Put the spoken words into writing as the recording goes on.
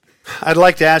I'd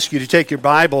like to ask you to take your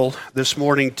Bible this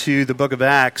morning to the book of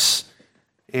Acts,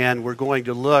 and we're going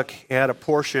to look at a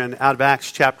portion out of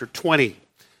Acts chapter 20.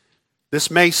 This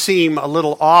may seem a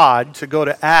little odd to go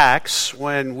to Acts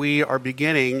when we are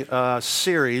beginning a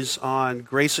series on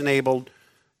grace-enabled,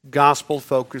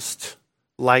 gospel-focused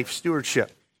life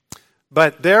stewardship.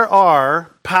 But there are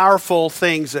powerful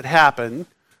things that happen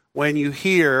when you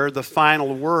hear the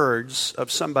final words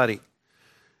of somebody.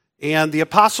 And the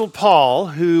Apostle Paul,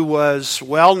 who was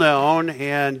well known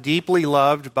and deeply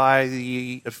loved by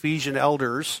the Ephesian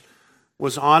elders,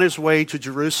 was on his way to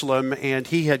Jerusalem, and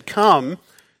he had come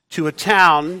to a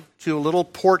town, to a little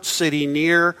port city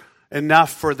near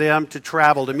enough for them to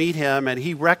travel to meet him, and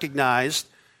he recognized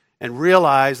and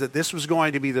realized that this was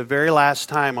going to be the very last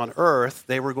time on earth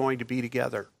they were going to be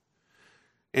together.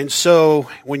 And so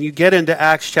when you get into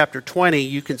Acts chapter 20,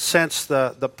 you can sense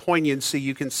the poignancy,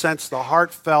 you can sense the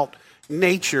heartfelt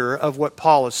nature of what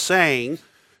Paul is saying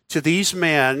to these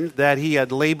men that he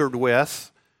had labored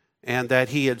with and that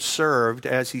he had served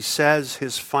as he says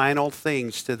his final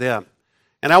things to them.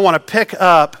 And I want to pick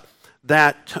up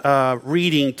that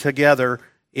reading together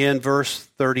in verse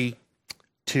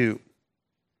 32.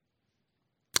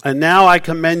 And now I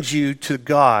commend you to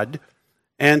God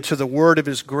and to the word of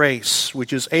his grace,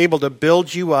 which is able to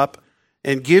build you up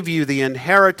and give you the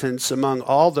inheritance among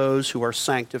all those who are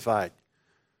sanctified.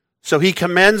 So he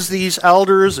commends these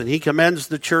elders and he commends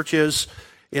the churches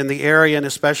in the area, and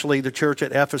especially the church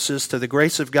at Ephesus, to the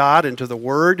grace of God and to the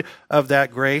word of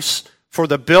that grace for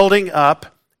the building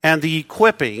up and the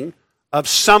equipping of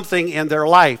something in their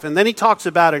life. And then he talks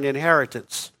about an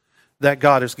inheritance that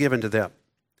God has given to them.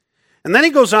 And then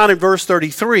he goes on in verse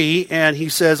 33, and he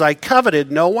says, I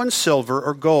coveted no one's silver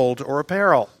or gold or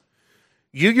apparel.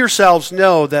 You yourselves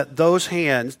know that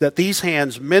these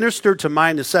hands ministered to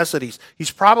my necessities. He's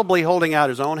probably holding out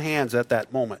his own hands at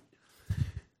that moment.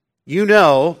 You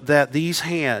know that these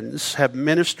hands have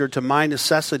ministered to my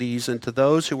necessities and to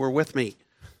those who were with me.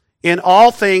 In all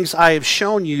things I have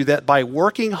shown you that by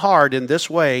working hard in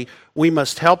this way, we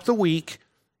must help the weak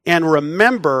and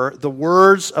remember the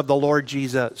words of the Lord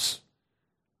Jesus.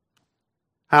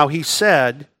 How he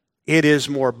said, it is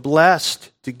more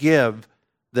blessed to give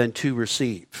than to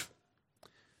receive.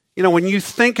 You know, when you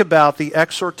think about the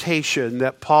exhortation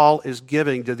that Paul is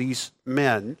giving to these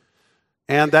men,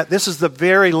 and that this is the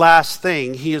very last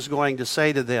thing he is going to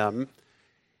say to them,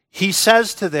 he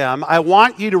says to them, I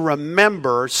want you to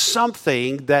remember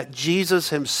something that Jesus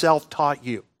himself taught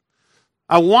you.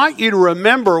 I want you to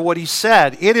remember what he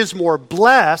said. It is more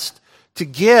blessed to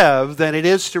give than it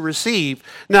is to receive.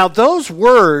 Now, those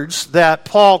words that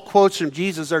Paul quotes from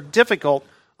Jesus are difficult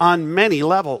on many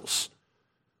levels.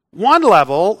 One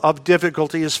level of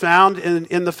difficulty is found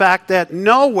in the fact that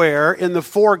nowhere in the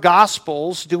four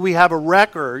Gospels do we have a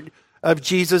record of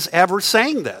Jesus ever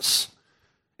saying this.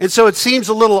 And so it seems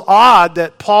a little odd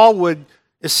that Paul would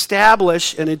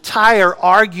establish an entire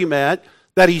argument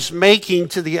that he's making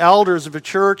to the elders of a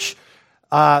church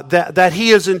that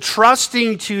he is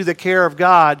entrusting to the care of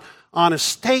God on a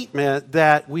statement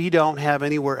that we don't have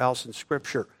anywhere else in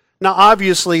Scripture. Now,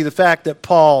 obviously, the fact that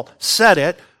Paul said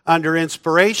it under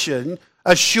inspiration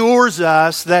assures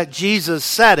us that Jesus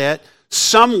said it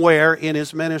somewhere in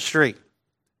his ministry.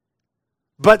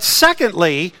 But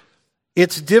secondly,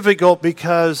 it's difficult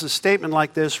because a statement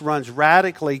like this runs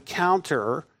radically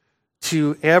counter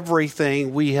to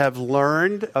everything we have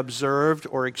learned, observed,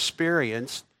 or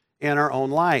experienced in our own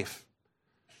life.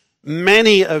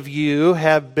 Many of you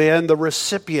have been the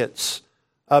recipients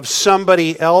of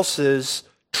somebody else's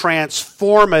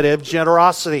transformative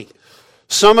generosity.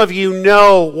 Some of you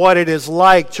know what it is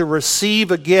like to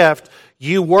receive a gift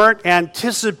you weren't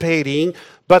anticipating,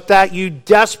 but that you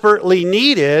desperately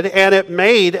needed, and it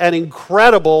made an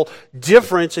incredible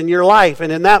difference in your life.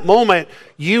 And in that moment,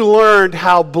 you learned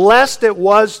how blessed it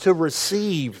was to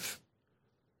receive.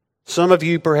 Some of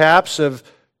you perhaps have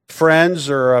friends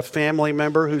or a family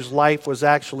member whose life was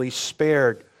actually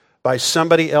spared by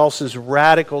somebody else's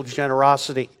radical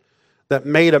generosity that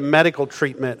made a medical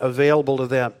treatment available to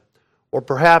them, or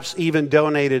perhaps even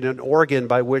donated an organ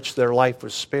by which their life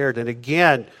was spared. And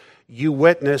again, you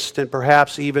witnessed and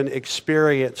perhaps even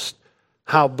experienced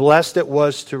how blessed it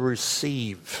was to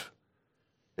receive.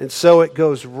 And so it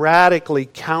goes radically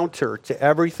counter to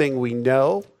everything we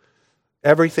know,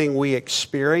 everything we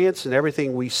experience, and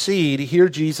everything we see to hear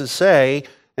Jesus say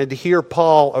and to hear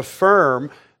Paul affirm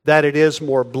that it is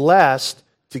more blessed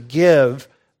to give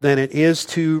than it is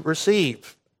to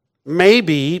receive.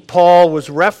 Maybe Paul was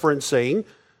referencing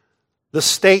the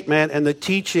statement and the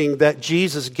teaching that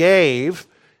Jesus gave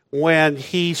when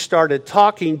he started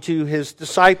talking to his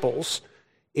disciples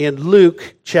in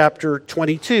Luke chapter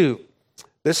 22.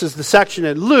 This is the section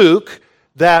in Luke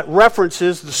that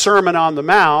references the Sermon on the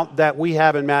Mount that we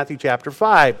have in Matthew chapter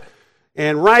 5.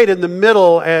 And right in the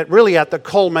middle, really at the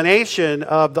culmination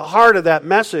of the heart of that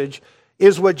message,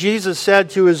 is what Jesus said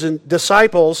to his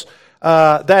disciples,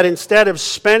 that instead of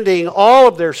spending all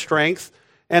of their strength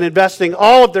and investing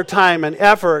all of their time and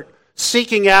effort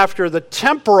seeking after the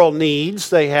temporal needs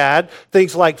they had,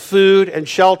 things like food and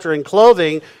shelter and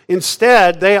clothing,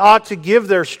 instead they ought to give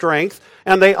their strength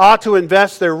and they ought to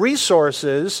invest their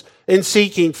resources in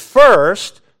seeking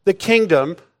first the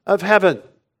kingdom of heaven.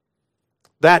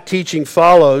 That teaching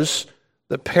follows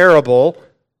the parable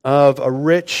of a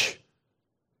rich,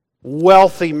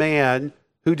 wealthy man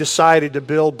who decided to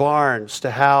build barns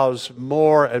to house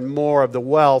more and more of the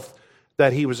wealth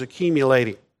that he was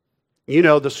accumulating. You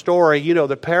know the story, you know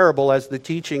the parable as the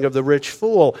teaching of the rich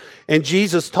fool. And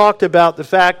Jesus talked about the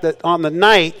fact that on the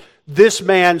night this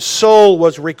man's soul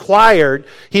was required,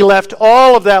 he left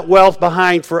all of that wealth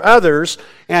behind for others,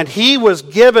 and he was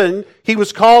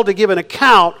called to give an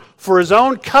account for his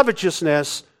own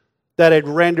covetousness that had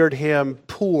rendered him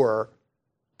poor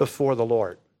before the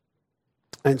Lord.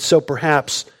 And so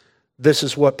perhaps this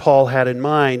is what Paul had in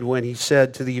mind when he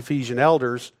said to the Ephesian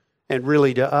elders, and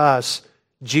really to us,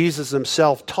 Jesus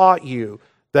himself taught you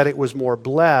that it was more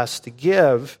blessed to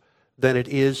give than it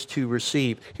is to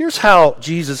receive. Here's how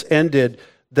Jesus ended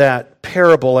that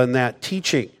parable and that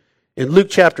teaching. In Luke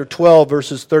chapter 12,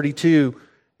 verses 32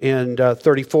 and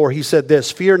 34, he said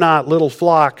this, "Fear not, little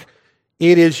flock,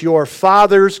 it is your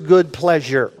Father's good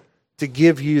pleasure to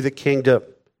give you the kingdom."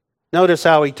 Notice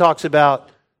how he talks about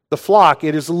the flock.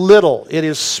 It is little, it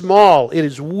is small, it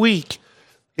is weak.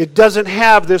 It doesn't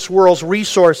have this world's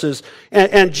resources.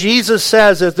 And Jesus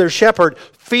says as their shepherd,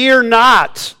 fear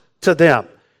not to them.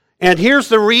 And here's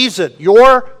the reason.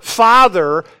 Your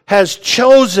Father has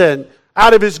chosen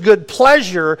out of his good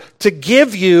pleasure to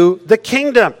give you the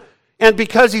kingdom. And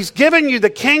because he's given you the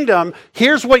kingdom,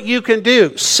 here's what you can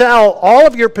do. Sell all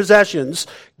of your possessions,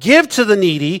 give to the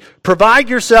needy, provide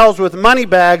yourselves with money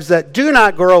bags that do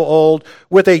not grow old,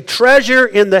 with a treasure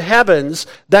in the heavens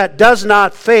that does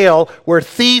not fail, where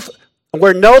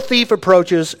no thief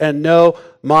approaches and no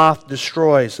moth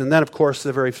destroys. And then, of course,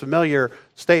 the very familiar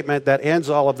statement that ends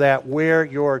all of that, where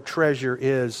your treasure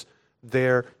is,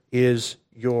 there is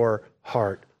your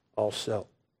heart also.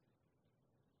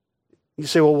 You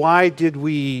say, well, why did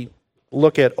we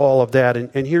look at all of that?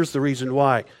 And here's the reason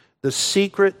why. The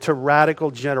secret to radical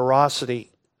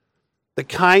generosity, the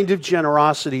kind of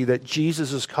generosity that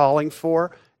Jesus is calling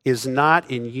for, is not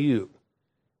in you,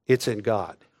 it's in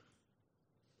God.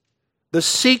 The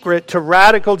secret to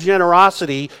radical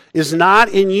generosity is not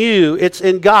in you, it's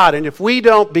in God. And if we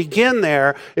don't begin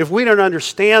there, if we don't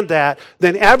understand that,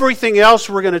 then everything else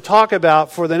we're going to talk about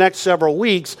for the next several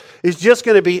weeks is just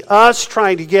going to be us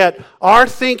trying to get our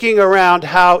thinking around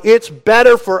how it's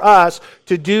better for us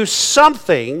to do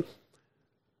something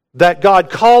that God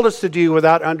called us to do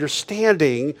without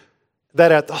understanding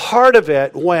that at the heart of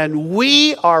it, when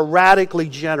we are radically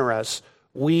generous,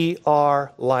 we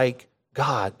are like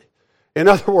God. In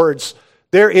other words,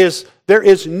 there is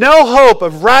no hope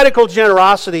of radical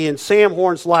generosity in Sam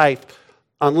Horn's life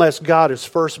unless God has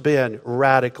first been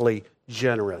radically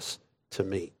generous to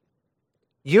me.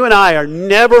 You and I are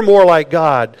never more like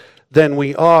God than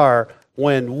we are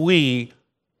when we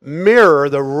mirror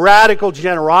the radical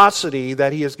generosity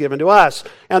that he has given to us.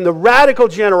 And the radical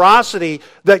generosity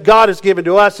that God has given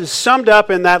to us is summed up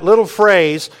in that little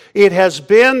phrase, it has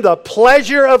been the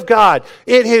pleasure of God.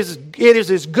 It is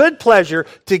his good pleasure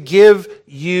to give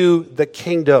you the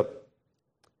kingdom.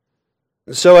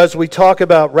 And so as we talk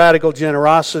about radical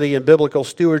generosity and biblical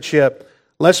stewardship,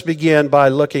 let's begin by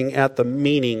looking at the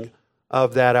meaning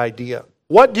of that idea.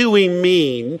 What do we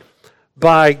mean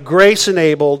by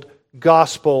grace-enabled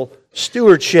gospel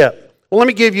stewardship? Well, let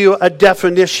me give you a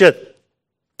definition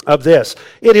of this.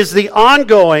 It is the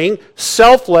ongoing,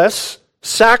 selfless,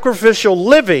 sacrificial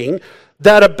living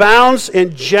that abounds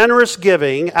in generous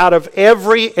giving out of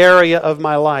every area of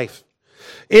my life.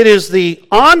 It is the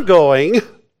ongoing,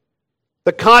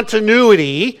 the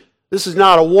continuity, this is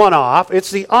not a one-off,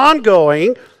 it's the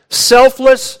ongoing,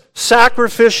 selfless,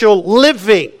 sacrificial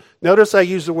living. Notice I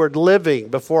use the word living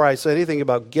before I say anything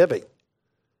about giving.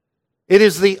 It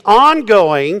is the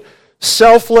ongoing,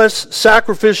 selfless,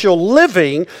 sacrificial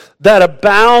living that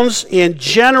abounds in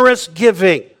generous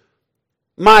giving.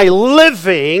 My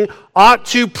living ought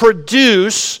to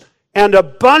produce an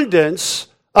abundance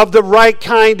of the right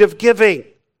kind of giving.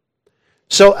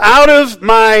 So out of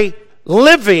my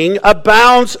living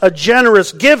abounds a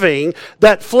generous giving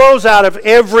that flows out of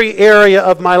every area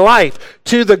of my life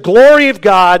to the glory of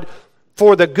God,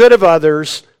 for the good of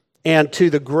others, and to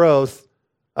the growth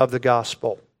of the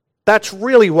gospel. That's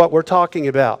really what we're talking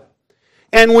about.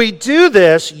 And we do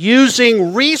this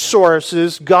using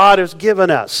resources God has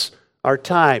given us: our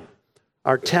time,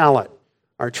 our talent,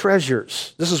 our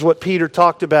treasures. This is what Peter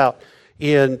talked about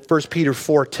in 1 Peter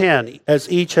 4:10.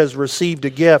 As each has received a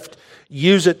gift,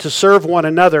 use it to serve one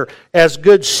another as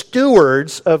good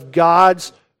stewards of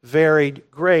God's varied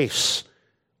grace.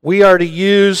 We are to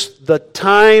use the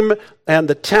time and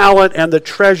the talent and the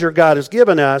treasure God has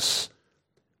given us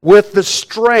with the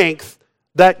strength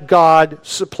that God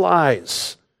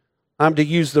supplies. I'm to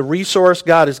use the resource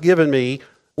God has given me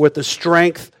with the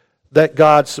strength that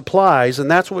God supplies. And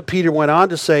that's what Peter went on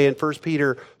to say in 1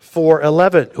 Peter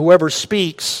 4:11. Whoever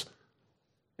speaks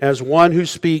as one who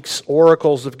speaks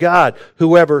oracles of God.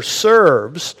 Whoever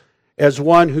serves as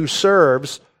one who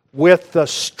serves with the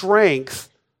strength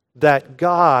that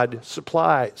God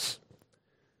supplies.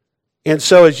 And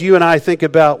so as you and I think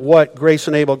about what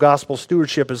grace-enabled gospel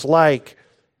stewardship is like,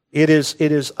 it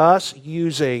is us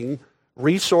using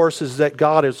resources that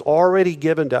God has already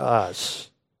given to us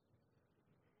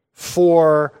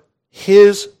for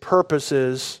His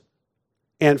purposes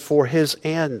and for His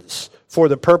ends, for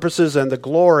the purposes and the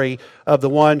glory of the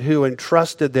one who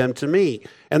entrusted them to me.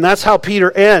 And that's how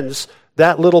Peter ends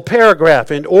that little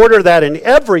paragraph. In order that in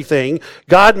everything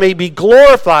God may be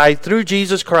glorified through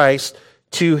Jesus Christ,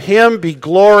 to Him be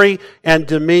glory and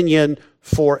dominion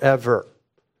forever.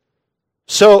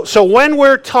 So when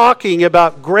we're talking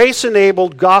about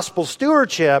grace-enabled gospel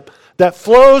stewardship that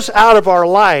flows out of our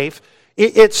life,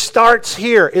 it starts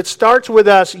here. It starts with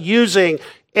us using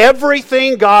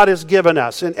everything God has given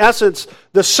us. In essence,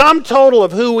 the sum total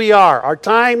of who we are, our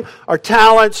time, our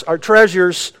talents, our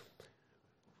treasures,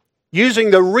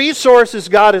 using the resources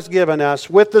God has given us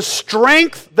with the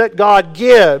strength that God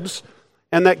gives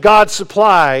and that God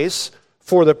supplies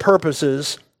for the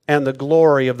purposes and the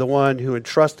glory of the one who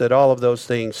entrusted all of those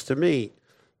things to me.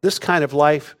 This kind of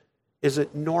life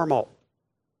isn't normal.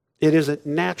 It isn't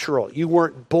natural. You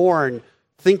weren't born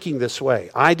thinking this way.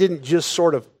 I didn't just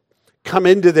sort of come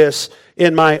into this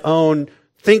in my own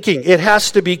thinking. It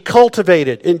has to be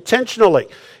cultivated intentionally.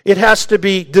 It has to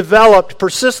be developed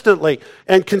persistently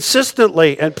and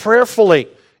consistently and prayerfully.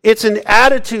 It's an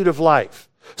attitude of life.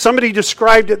 Somebody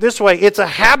described it this way: it's a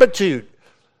habitude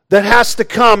that has to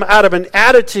come out of an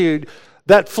attitude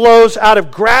that flows out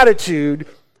of gratitude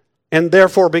and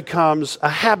therefore becomes a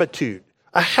habitude,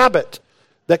 a habit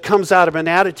that comes out of an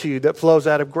attitude that flows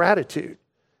out of gratitude.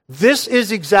 This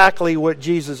is exactly what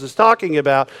Jesus is talking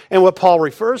about and what Paul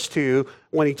refers to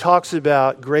when he talks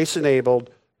about grace-enabled,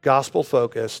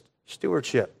 gospel-focused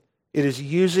stewardship. It is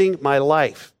using my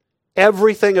life,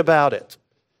 everything about it,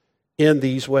 in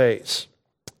these ways.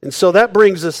 And so that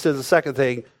brings us to the second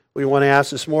thing we want to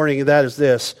ask this morning, and that is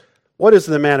this: what is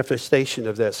the manifestation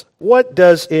of this? What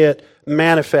does it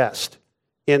manifest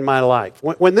in my life?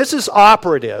 When this is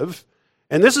operative,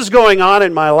 and this is going on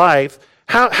in my life,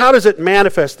 how does it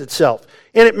manifest itself?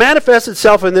 And it manifests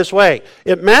itself in this way.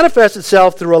 It manifests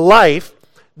itself through a life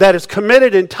that is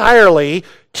committed entirely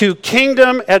to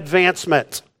kingdom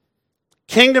advancement.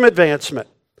 Kingdom advancement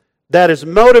that is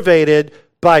motivated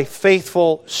by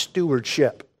faithful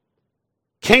stewardship.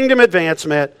 Kingdom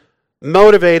advancement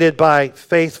motivated by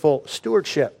faithful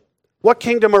stewardship. What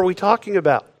kingdom are we talking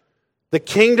about? The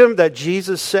kingdom that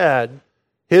Jesus said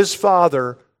His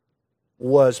Father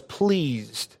was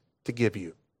pleased to give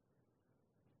you.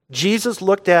 Jesus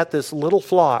looked at this little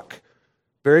flock,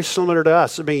 very similar to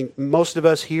us. I mean, most of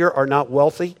us here are not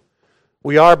wealthy.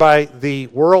 We are, by the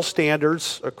world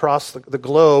standards across the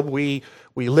globe, we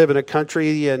live in a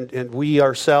country, and we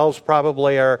ourselves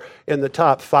probably are in the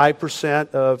top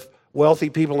 5% of wealthy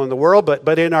people in the world,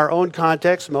 but in our own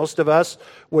context, most of us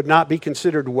would not be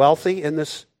considered wealthy in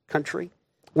this country.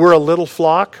 We're a little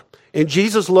flock. And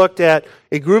Jesus looked at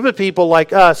a group of people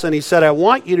like us, and He said, I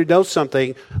want you to know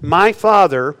something. My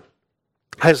Father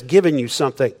has given you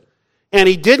something. And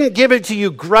He didn't give it to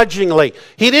you grudgingly.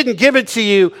 He didn't give it to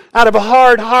you out of a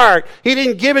hard heart. He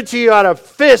didn't give it to you out of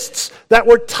fists that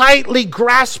were tightly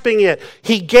grasping it.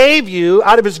 He gave you,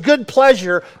 out of His good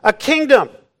pleasure, a kingdom.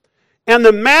 And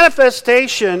the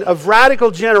manifestation of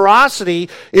radical generosity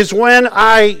is when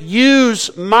I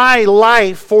use my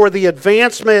life for the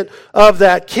advancement of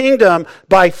that kingdom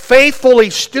by faithfully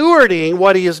stewarding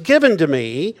what He has given to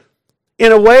me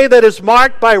in a way that is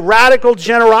marked by radical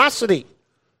generosity.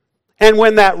 And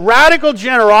when that radical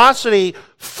generosity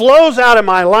flows out of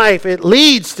my life, it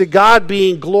leads to God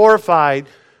being glorified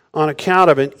on account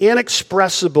of an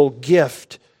inexpressible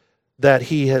gift that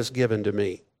he has given to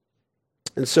me.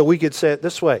 And so we could say it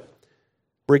this way.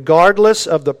 Regardless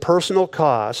of the personal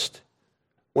cost,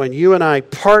 when you and I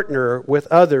partner with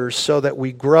others so that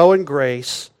we grow in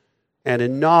grace and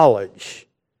in knowledge,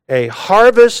 a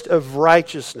harvest of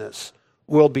righteousness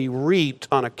will be reaped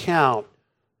on account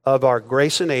of our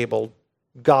grace-enabled,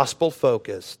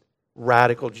 gospel-focused,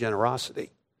 radical generosity.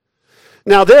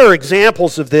 Now, there are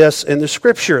examples of this in the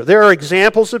Scripture. There are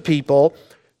examples of people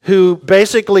who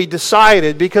basically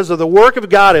decided, because of the work of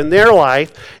God in their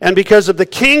life and because of the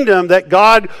kingdom that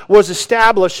God was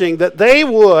establishing, that they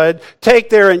would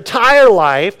take their entire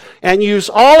life and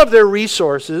use all of their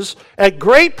resources at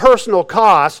great personal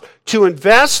cost to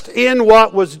invest in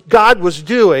what God was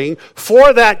doing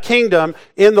for that kingdom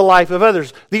in the life of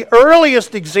others. The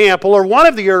earliest example, or one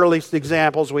of the earliest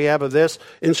examples we have of this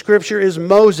in Scripture, is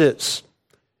Moses.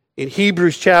 In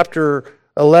Hebrews chapter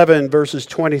 11, verses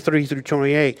 23 through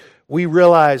 28, we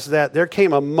realize that there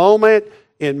came a moment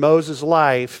in Moses'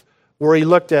 life where he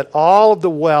looked at all of the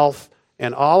wealth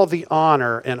and all of the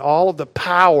honor and all of the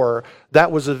power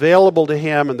that was available to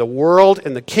him in the world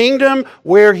and the kingdom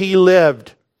where he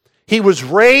lived. He was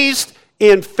raised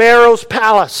in Pharaoh's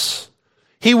palace.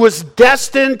 He was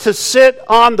destined to sit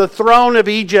on the throne of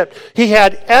Egypt. He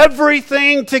had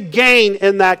everything to gain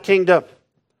in that kingdom.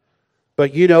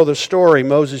 But you know the story.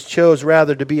 Moses chose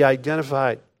rather to be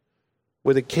identified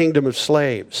with a kingdom of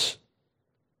slaves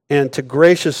and to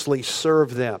graciously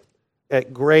serve them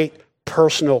at great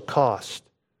personal cost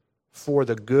for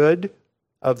the good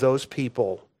of those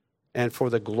people and for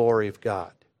the glory of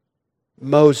God.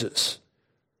 Moses.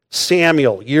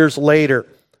 Samuel, years later,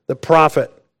 the prophet,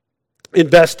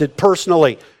 invested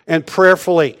personally and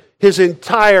prayerfully. His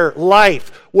entire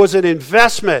life was an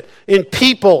investment in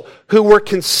people who were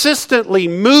consistently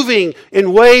moving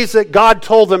in ways that God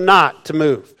told them not to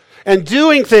move and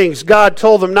doing things God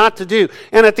told them not to do.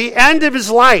 And at the end of his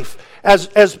life,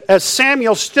 as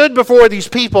Samuel stood before these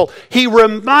people, he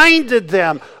reminded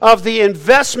them of the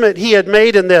investment he had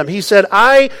made in them. He said,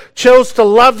 I chose to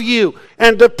love you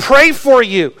and to pray for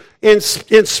you in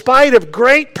spite of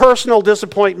great personal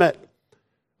disappointment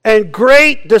and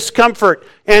great discomfort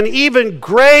and even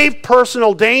grave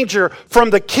personal danger from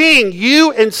the king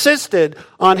you insisted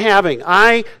on having.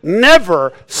 I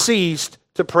never ceased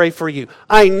to pray for you.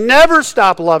 I never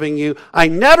stopped loving you. I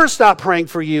never stopped praying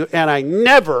for you. And I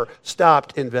never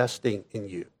stopped investing in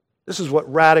you. This is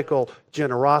what radical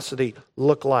generosity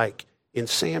looked like in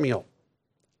Samuel.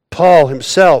 Paul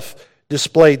himself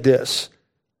displayed this.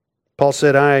 Paul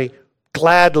said, I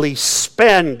gladly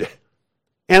spend,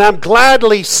 and I'm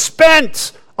gladly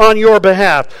spent on your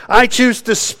behalf. I choose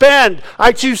to spend.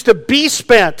 I choose to be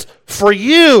spent for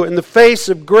you in the face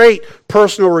of great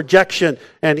personal rejection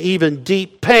and even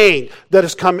deep pain that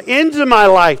has come into my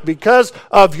life because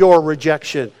of your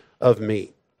rejection of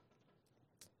me.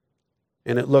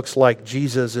 And it looks like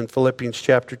Jesus in Philippians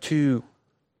chapter 2,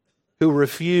 who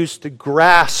refused to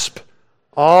grasp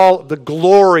all the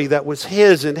glory that was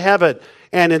his in heaven.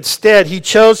 And instead, he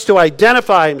chose to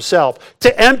identify himself,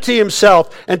 to empty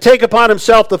himself, and take upon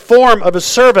himself the form of a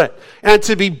servant, and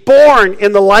to be born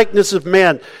in the likeness of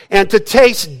men, and to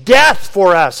taste death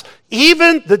for us,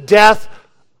 even the death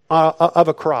of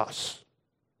a cross.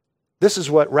 This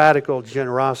is what radical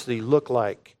generosity looked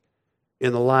like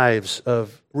in the lives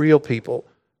of real people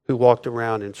who walked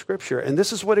around in Scripture. And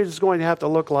this is what it is going to have to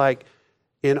look like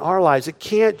in our lives. It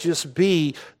can't just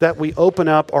be that we open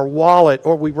up our wallet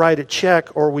or we write a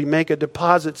check or we make a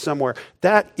deposit somewhere.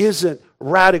 That isn't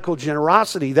radical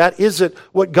generosity. That isn't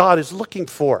what God is looking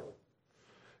for.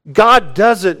 God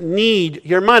doesn't need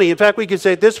your money. In fact, we could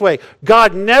say it this way.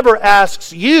 God never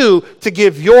asks you to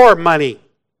give your money.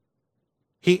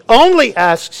 He only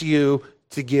asks you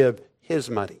to give His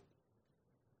money.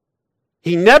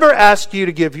 He never asks you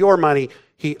to give your money.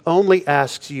 He only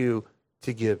asks you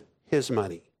to give His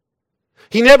money.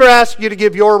 He never asks you to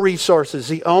give your resources.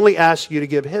 He only asks you to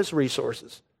give His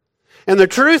resources. And the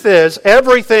truth is,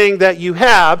 everything that you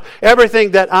have,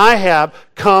 everything that I have,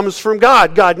 comes from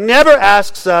God. God never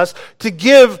asks us to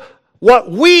give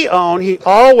what we own. He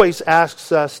always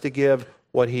asks us to give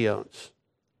what He owns.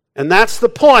 And that's the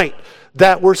point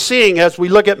that we're seeing as we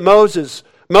look at Moses.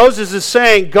 Moses is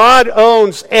saying God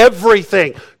owns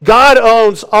everything. God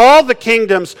owns all the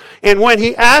kingdoms. And when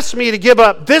He asks me to give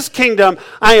up this kingdom,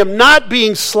 I am not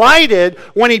being slighted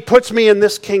when He puts me in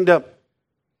this kingdom.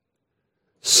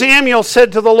 Samuel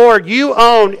said to the Lord, you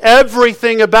own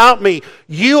everything about me.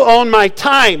 You own my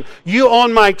time. You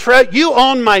own you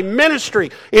own my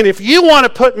ministry. And if you want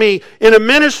to put me in a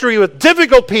ministry with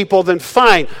difficult people, then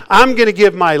fine. I'm going to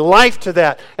give my life to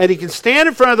that. And he can stand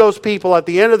in front of those people at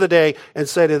the end of the day and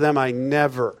say to them, I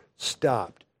never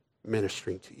stopped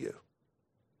ministering to you.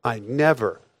 I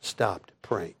never stopped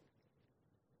praying.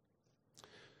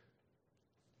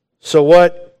 So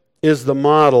what is the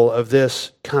model of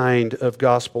this kind of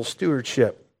gospel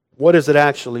stewardship? What does it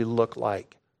actually look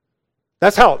like?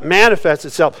 That's how it manifests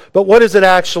itself. But what does it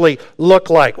actually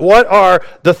look like? What are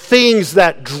the things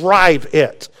that drive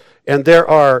it? And there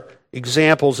are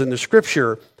examples in the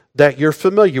Scripture that you're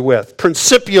familiar with.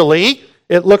 Principially,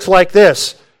 it looks like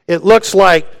this. It looks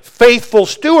like faithful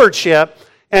stewardship,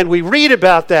 and we read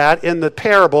about that in the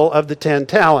parable of the 10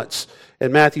 talents.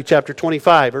 In Matthew chapter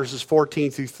 25, verses 14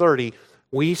 through 30,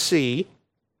 we see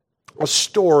a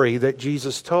story that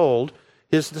Jesus told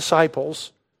his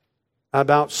disciples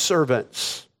about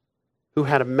servants who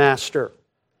had a master,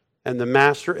 and the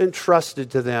master entrusted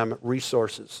to them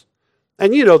resources.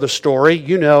 And you know the story.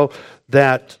 You know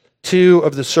that 2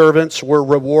 of the servants were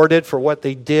rewarded for what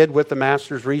they did with the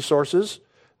master's resources.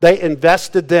 They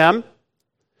invested them.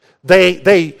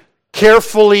 They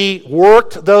carefully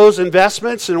worked those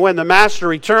investments, and when the master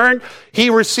returned, he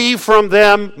received from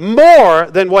them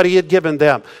more than what he had given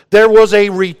them. There was a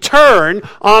return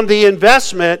on the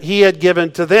investment he had given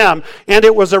to them, and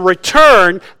it was a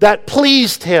return that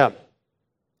pleased him.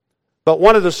 But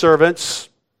one of the servants,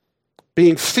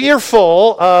 being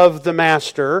fearful of the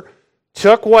master,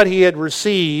 took what he had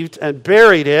received and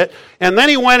buried it, and then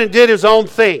he went and did his own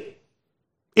thing.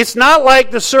 It's not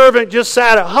like the servant just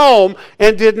sat at home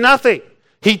and did nothing.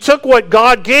 He took what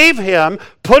God gave him,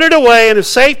 put it away in a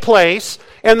safe place,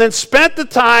 and then spent the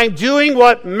time doing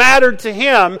what mattered to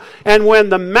him. And when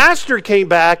the master came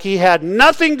back, he had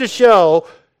nothing to show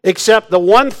except the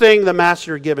one thing the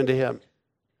master had given to him.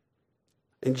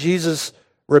 And Jesus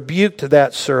rebuked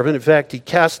that servant. In fact, he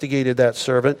castigated that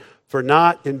servant for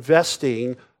not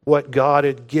investing what God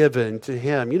had given to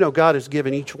him. You know, God has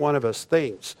given each one of us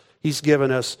things. He's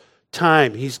given us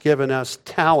time. He's given us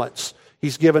talents.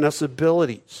 He's given us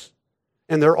abilities.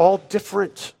 And they're all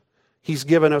different. He's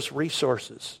given us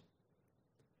resources.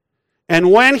 And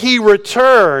when he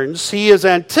returns, he is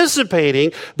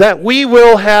anticipating that we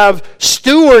will have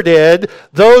stewarded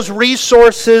those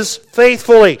resources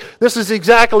faithfully. This is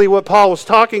exactly what Paul was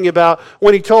talking about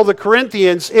when he told the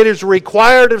Corinthians, it is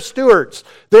required of stewards.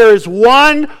 There is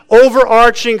one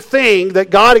overarching thing that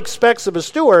God expects of a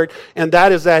steward, and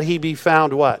that is that he be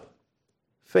found what?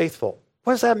 Faithful.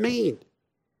 What does that mean?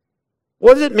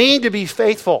 What does it mean to be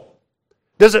faithful?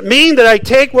 Does it mean that I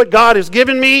take what God has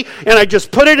given me and I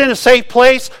just put it in a safe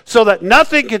place so that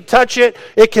nothing can touch it?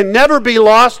 It can never be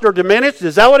lost or diminished?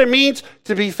 Is that what it means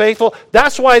to be faithful?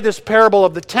 That's why this parable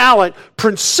of the talent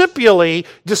principially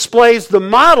displays the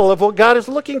model of what God is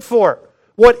looking for.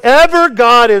 Whatever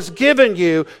God has given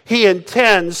you, He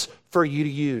intends for you to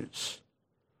use.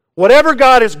 Whatever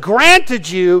God has granted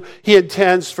you, He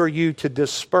intends for you to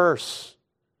disperse.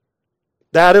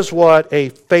 That is what a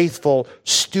faithful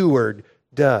steward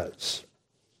does.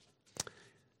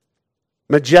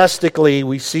 Majestically,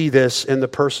 we see this in the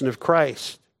person of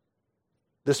Christ.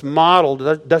 This model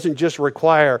doesn't just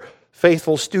require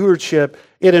faithful stewardship,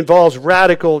 it involves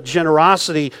radical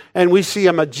generosity, and we see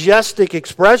a majestic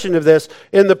expression of this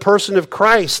in the person of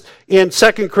Christ. In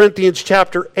 2 Corinthians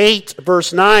chapter 8,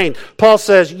 verse 9, Paul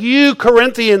says, you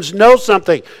Corinthians know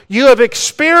something. You have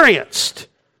experienced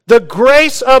the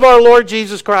grace of our Lord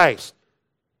Jesus Christ.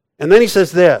 And then he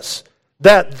says this,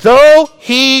 that though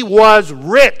he was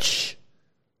rich,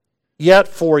 yet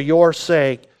for your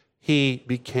sake he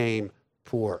became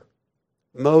poor.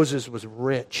 Moses was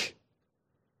rich,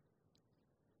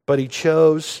 but he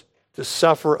chose to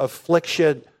suffer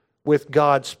affliction with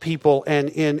God's people, and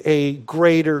in a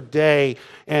greater day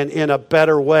and in a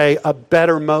better way, a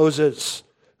better Moses,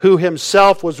 who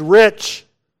himself was rich,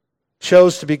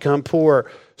 chose to become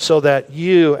poor so that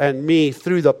you and me,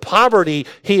 through the poverty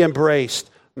he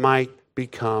embraced, might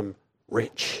become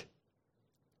rich.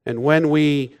 And when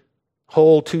we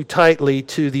hold too tightly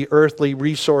to the earthly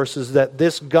resources that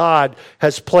this God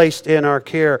has placed in our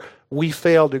care, we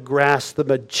fail to grasp the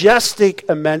majestic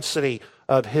immensity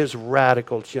of His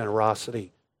radical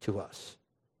generosity to us.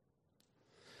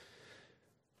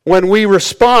 When we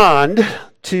respond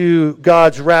to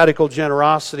God's radical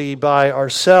generosity by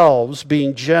ourselves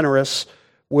being generous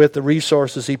with the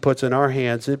resources He puts in our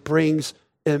hands, it brings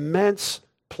immense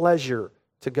pleasure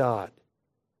to God.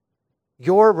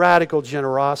 Your radical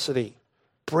generosity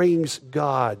brings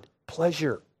God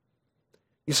pleasure.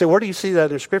 You say, where do you see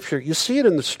that in Scripture? You see it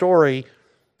in the story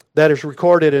that is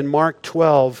recorded in Mark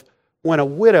 12 when a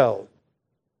widow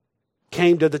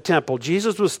came to the temple.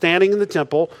 Jesus was standing in the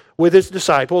temple with his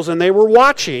disciples, and they were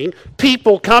watching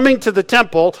people coming to the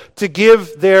temple to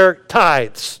give their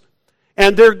tithes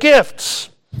and their gifts.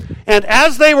 And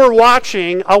as they were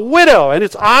watching, a widow, and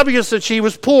it's obvious that she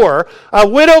was poor, a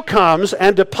widow comes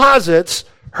and deposits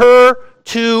her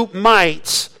 2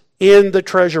 mites in the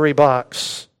treasury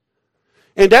box.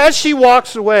 And as she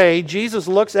walks away, Jesus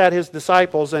looks at his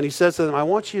disciples and he says to them, I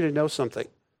want you to know something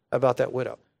about that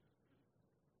widow.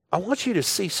 I want you to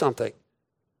see something.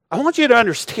 I want you to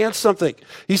understand something.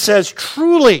 He says,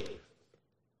 truly,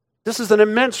 this is an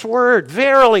immense word,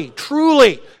 verily,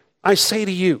 truly, I say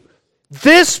to you,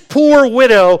 this poor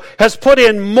widow has put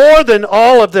in more than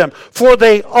all of them, for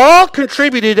they all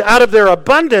contributed out of their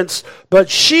abundance, but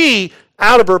she,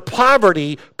 out of her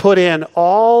poverty, put in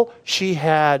all she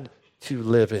had to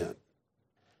live in.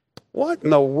 What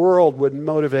in the world would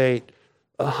motivate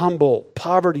a humble,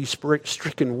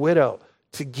 poverty-stricken widow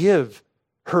to give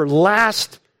her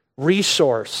last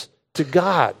resource to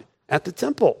God at the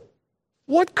temple?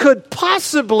 What could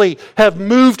possibly have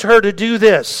moved her to do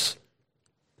this?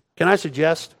 Can I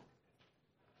suggest,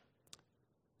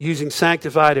 using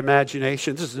sanctified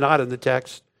imagination, this is not in the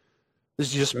text, this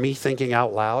is just me thinking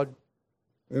out loud,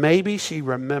 maybe she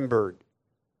remembered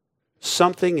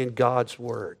something in God's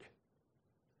Word.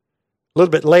 A little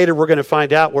bit later, we're going to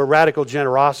find out where radical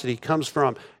generosity comes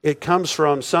from. It comes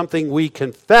from something we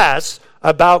confess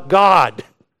about God.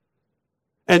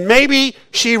 And maybe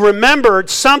she remembered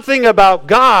something about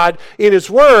God in His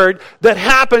Word that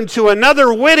happened to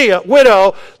another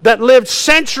widow that lived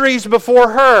centuries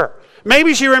before her.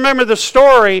 Maybe she remembered the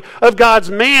story of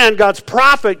God's man, God's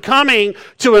prophet, coming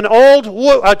to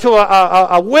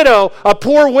a widow, a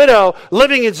poor widow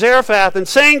living in Zarephath, and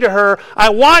saying to her, I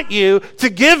want you to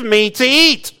give me to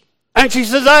eat. And she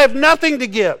says, I have nothing to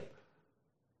give.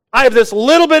 I have this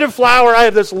little bit of flour, I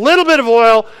have this little bit of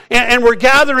oil, and we're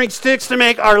gathering sticks to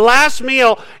make our last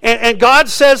meal. And God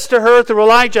says to her through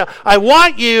Elijah, I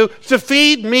want you to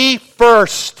feed me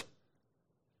first.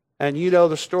 And you know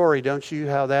the story, don't you?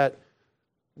 How that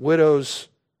widow's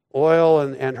oil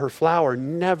and her flour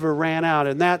never ran out.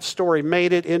 And that story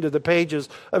made it into the pages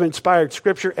of inspired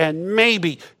Scripture. And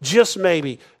maybe, just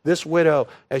maybe, this widow,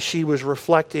 as she was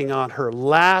reflecting on her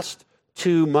last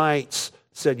 2 mites,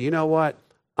 said, you know what?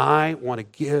 I want to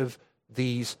give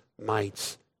these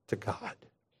mites to God.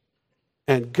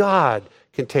 And God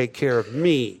can take care of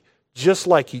me just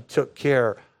like He took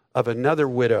care of another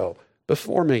widow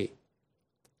before me.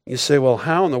 You say, well,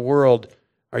 how in the world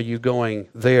are you going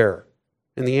there?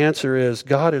 And the answer is,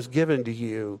 God has given to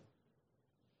you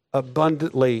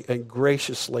abundantly and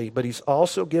graciously, but He's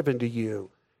also given to you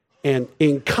an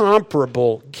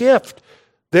incomparable gift.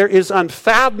 There is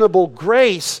unfathomable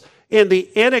grace in the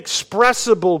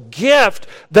inexpressible gift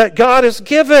that God has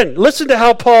given. Listen to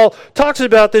how Paul talks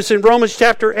about this in Romans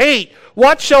chapter 8.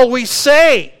 What shall we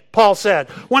say, Paul said,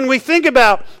 when we think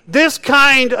about this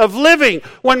kind of living,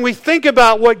 when we think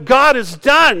about what God has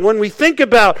done, when we think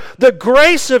about the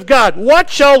grace of God, what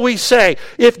shall we say?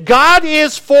 If God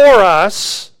is for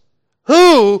us,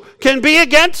 who can be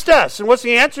against us? And what's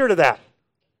the answer to that?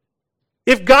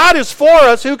 If God is for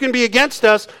us, who can be against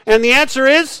us? And the answer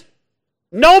is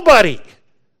nobody.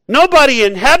 Nobody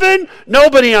in heaven,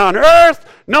 nobody on earth,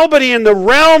 nobody in the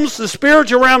realms, the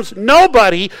spiritual realms,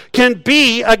 nobody can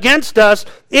be against us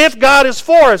if God is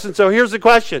for us. And so here's the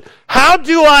question. How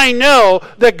do I know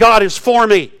that God is for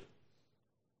me?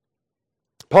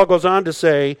 Paul goes on to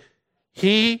say,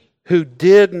 He who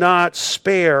did not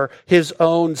spare His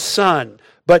own Son,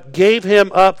 but gave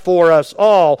Him up for us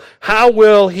all, how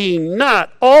will He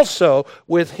not also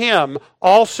with Him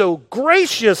also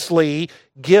graciously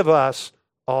give us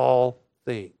all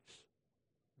things?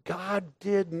 God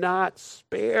did not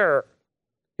spare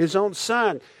His own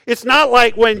Son. It's not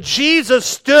like when Jesus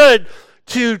stood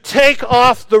to take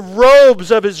off the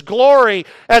robes of His glory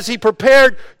as He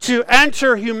prepared to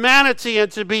enter humanity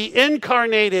and to be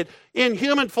incarnated in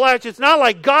human flesh. It's not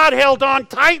like God held on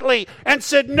tightly and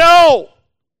said, no,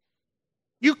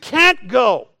 you can't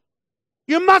go.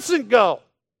 You mustn't go.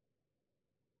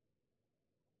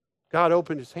 God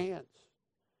opened His hands.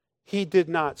 He did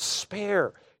not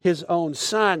spare His own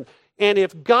Son. And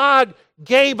if God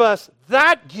gave us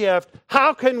that gift,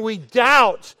 how can we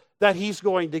doubt that He's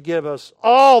going to give us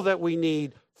all that we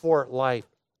need for life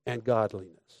and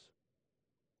godliness?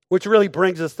 Which really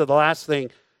brings us to the last thing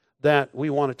that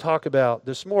we want to talk about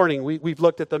this morning. We've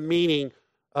looked at the meaning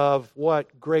of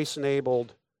what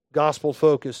grace-enabled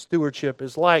gospel-focused stewardship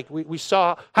is like. We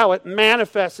saw how it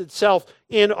manifests itself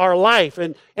in our life.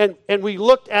 And we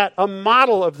looked at a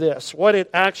model of this, what it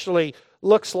actually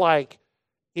looks like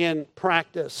in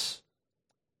practice.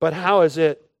 But how is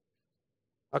it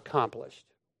accomplished?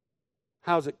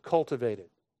 How is it cultivated?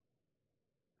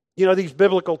 You know, these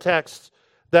biblical texts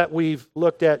that we've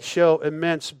looked at show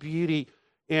immense beauty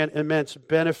and immense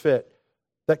benefit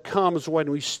that comes when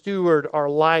we steward our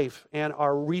life and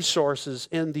our resources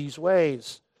in these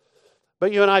ways.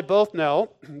 But you and I both know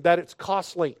that it's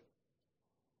costly.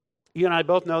 You and I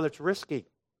both know that it's risky.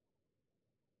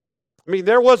 I mean,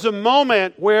 there was a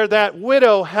moment where that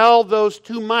widow held those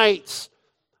 2 mites,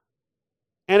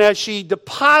 and as she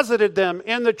deposited them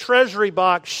in the treasury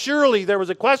box, surely there was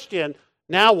a question,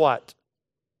 now what?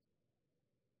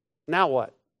 Now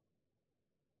what?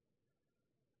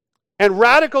 And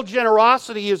radical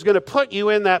generosity is going to put you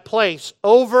in that place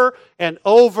over and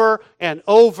over and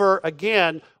over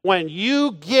again. When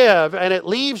you give and it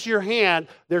leaves your hand,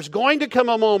 there's going to come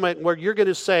a moment where you're going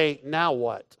to say, now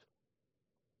what?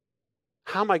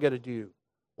 How am I going to do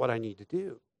what I need to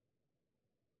do?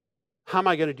 How am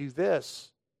I going to do this?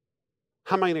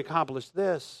 How am I going to accomplish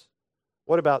this?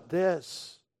 What about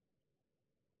this?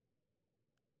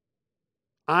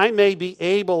 I may be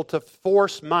able to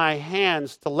force my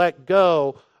hands to let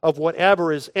go of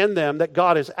whatever is in them that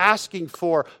God is asking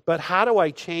for, but how do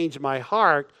I change my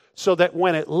heart so that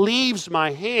when it leaves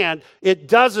my hand, it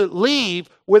doesn't leave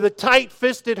with a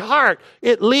tight-fisted heart.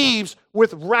 It leaves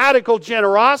with radical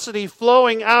generosity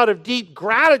flowing out of deep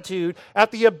gratitude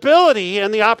at the ability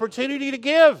and the opportunity to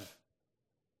give.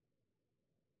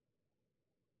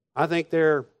 I think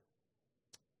there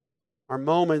are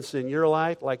moments in your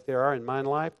life, like there are in my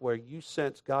life, where you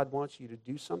sense God wants you to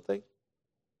do something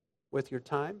with your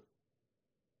time.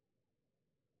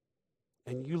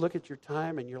 And you look at your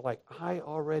time and you're like, I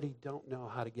already don't know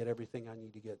how to get everything I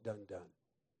need to get done.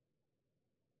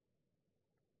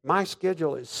 My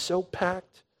schedule is so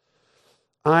packed.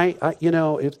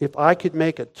 If I could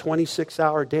make a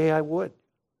 26-hour day, I would.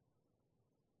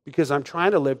 Because I'm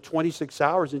trying to live 26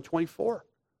 hours in 24.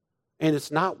 And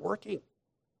it's not working.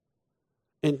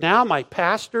 And now my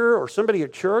pastor or somebody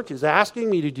at church is asking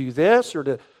me to do this or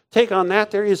to take on that.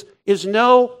 There is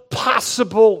no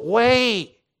possible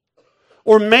way.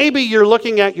 Or maybe you're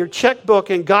looking at your checkbook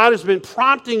and God has been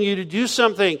prompting you to do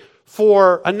something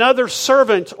for another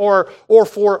servant or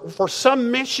for some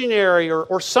missionary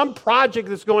or some project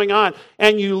that's going on.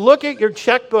 And you look at your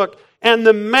checkbook and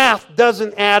the math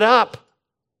doesn't add up.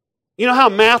 You know how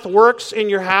math works in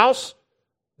your house?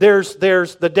 There's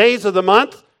the days of the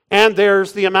month, and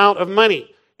there's the amount of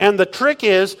money. And the trick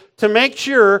is to make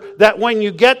sure that when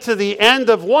you get to the end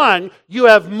of one, you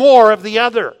have more of the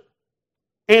other.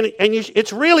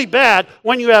 It's really bad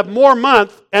when you have more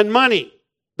month and money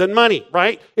than money,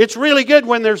 right? It's really good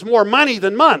when there's more money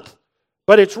than month.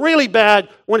 But it's really bad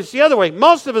when it's the other way.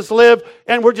 Most of us live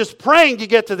and we're just praying to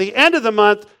get to the end of the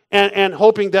month and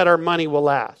hoping that our money will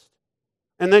last.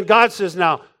 And then God says,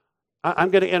 now,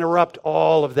 I'm going to interrupt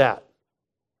all of that.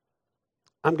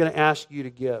 I'm going to ask you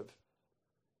to give.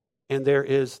 And there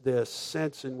is this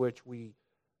sense in which we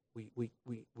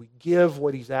give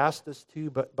what He's asked us to,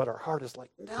 but our heart is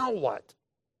like, now what?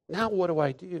 Now what do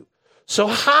I do? So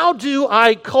how do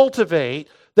I cultivate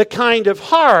the kind of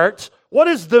heart? What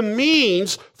is the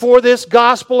means for this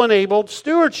gospel-enabled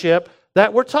stewardship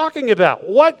that we're talking about?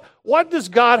 What does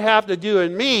God have to do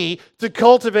in me to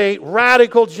cultivate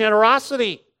radical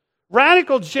generosity?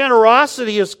 Radical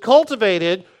generosity is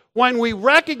cultivated when we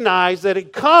recognize that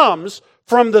it comes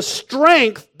from the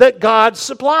strength that God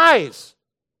supplies.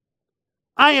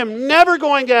 I am never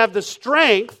going to have the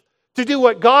strength to do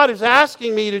what God is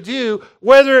asking me to do,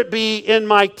 whether it be in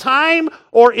my time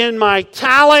or in my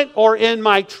talent or in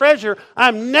my treasure.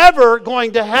 I'm never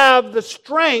going to have the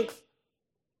strength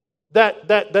that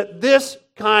this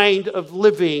kind of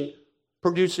living,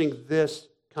 producing this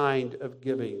kind of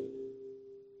giving,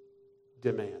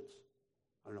 demands.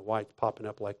 I don't know why it's popping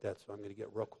up like that, so I'm going to get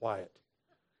real quiet.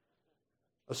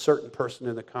 A certain person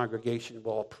in the congregation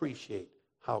will appreciate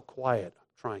how quiet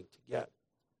I'm trying to get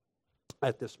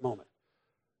at this moment.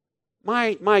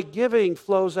 My giving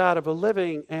flows out of a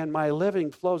living, and my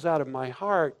living flows out of my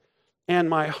heart, and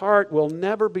my heart will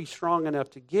never be strong enough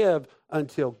to give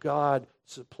until God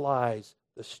supplies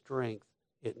the strength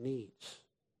it needs.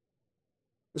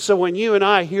 So when you and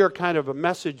I hear kind of a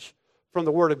message from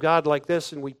the Word of God like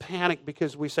this, and we panic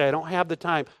because we say, I don't have the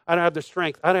time, I don't have the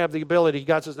strength, I don't have the ability.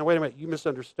 God says, no, wait a minute, you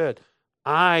misunderstood.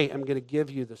 I am going to give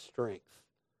you the strength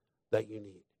that you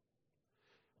need.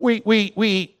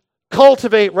 We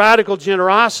cultivate radical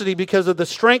generosity because of the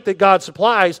strength that God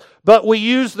supplies, but we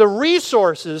use the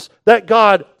resources that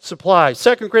God supplies.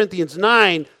 2 Corinthians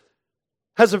 9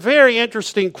 has a very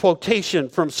interesting quotation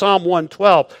from Psalm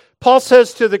 112. Paul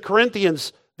says to the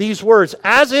Corinthians these words,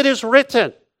 "As it is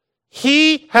written,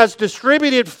 He has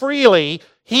distributed freely,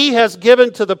 He has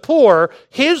given to the poor,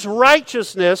 His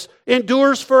righteousness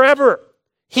endures forever.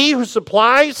 He who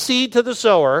supplies seed to the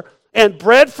sower and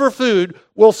bread for food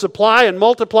will supply and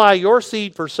multiply your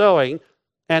seed for sowing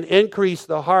and increase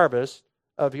the harvest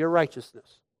of your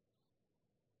righteousness."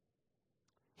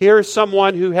 Here is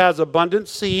someone who has abundant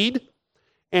seed,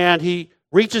 and he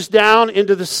reaches down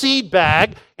into the seed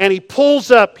bag and he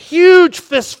pulls up huge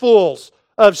fistfuls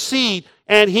of seed,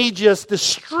 and he just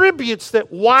distributes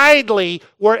that widely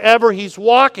wherever he's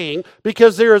walking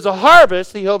because there is a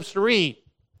harvest he hopes to reap.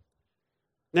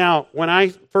 Now, when I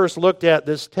first looked at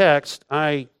this text,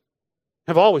 I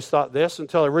have always thought this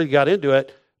until I really got into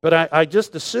it, but I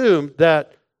just assumed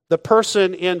that the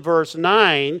person in verse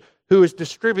 9 who is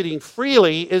distributing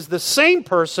freely is the same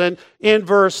person in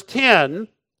verse 10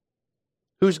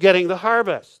 who's getting the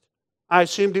harvest. I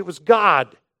assumed it was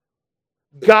God.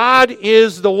 God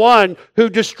is the one who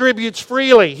distributes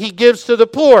freely. He gives to the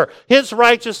poor. His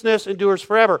righteousness endures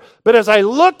forever. But as I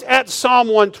looked at Psalm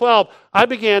 112, I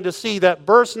began to see that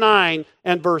verse 9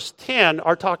 and verse 10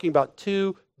 are talking about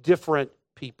two different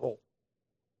people.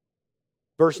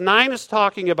 Verse 9 is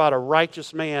talking about a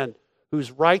righteous man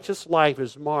whose righteous life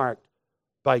is marked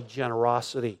by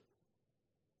generosity.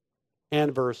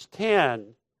 And verse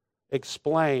 10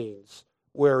 explains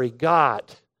where he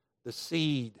got the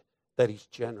seed that he's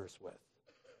generous with.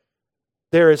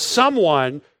 There is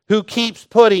someone who keeps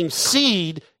putting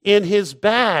seed in his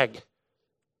bag.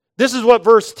 This is what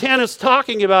verse 10 is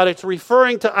talking about. It's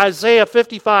referring to Isaiah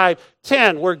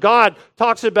 55:10, where God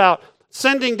talks about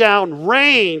sending down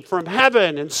rain from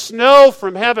heaven and snow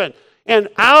from heaven. And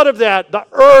out of that, the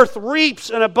earth reaps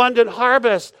an abundant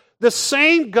harvest. The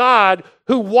same God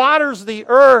who waters the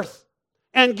earth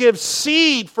and gives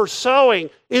seed for sowing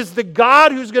is the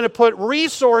God who's going to put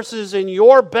resources in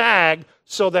your bag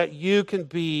so that you can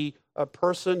be a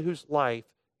person whose life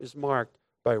is marked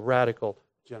by radical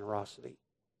generosity.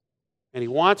 And He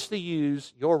wants to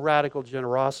use your radical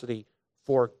generosity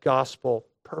for gospel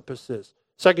purposes.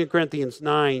 2 Corinthians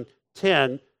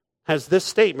 9:10 has this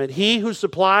statement: "He who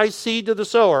supplies seed to the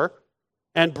sower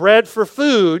and bread for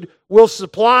food will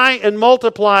supply and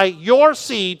multiply your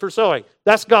seed for sowing."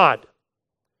 That's God.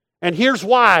 And here's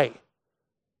why: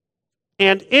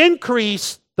 "and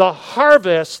increase the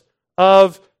harvest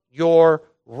of your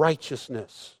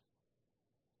righteousness."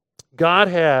 God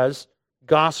has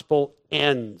gospel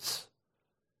ends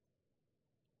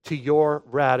to your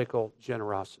radical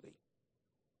generosity.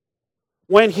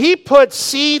 When He puts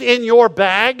seed in your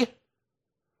bag,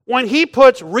 when He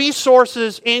puts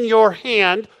resources in your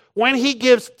hand, when He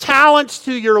gives talents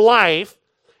to your life,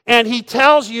 and He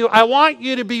tells you, "I want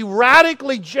you to be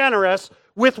radically generous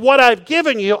with what I've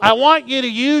given you. I want you to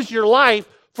use your life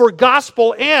for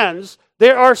gospel ends,"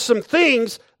 there are some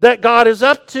things that God is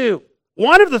up to.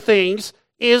 One of the things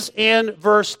is in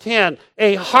verse 10.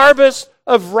 A harvest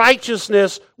of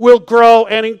righteousness will grow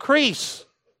and increase.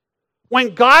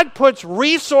 When God puts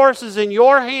resources in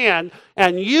your hand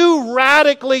and you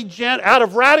out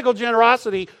of radical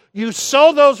generosity, you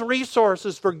sow those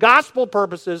resources for gospel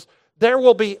purposes, there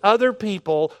will be other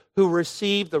people who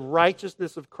receive the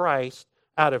righteousness of Christ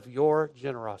out of your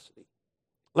generosity.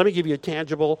 Let me give you a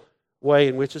tangible way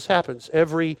in which this happens.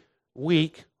 Every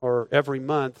week or every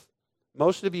month,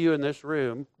 most of you in this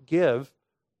room give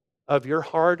of your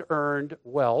hard-earned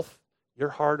wealth, your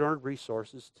hard-earned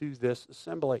resources to this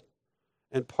assembly.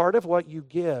 And part of what you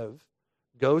give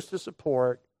goes to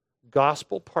support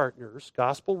gospel partners,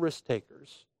 gospel risk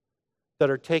takers, that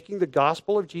are taking the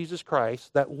gospel of Jesus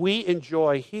Christ that we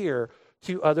enjoy here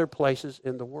to other places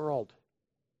in the world.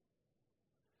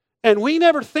 And we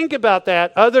never think about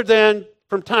that other than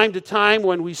from time to time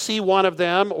when we see one of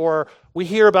them or we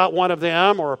hear about one of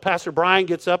them, or Pastor Brian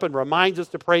gets up and reminds us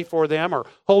to pray for them, or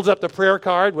holds up the prayer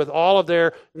card with all of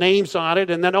their names on it,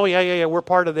 and then, oh yeah, we're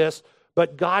part of this.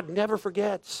 But God never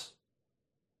forgets.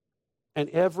 And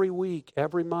every week,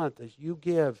 every month, as you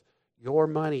give your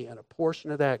money, and a portion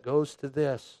of that goes to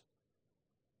this,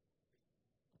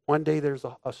 one day there's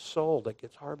a soul that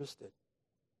gets harvested.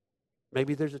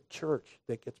 Maybe there's a church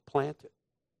that gets planted.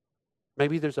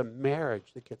 Maybe there's a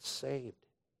marriage that gets saved.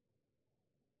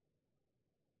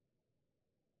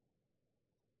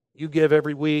 You give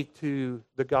every week to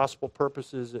the gospel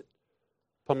purposes at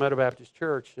Palmetto Baptist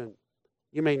Church, and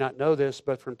you may not know this,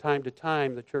 but from time to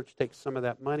time, the church takes some of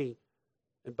that money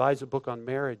and buys a book on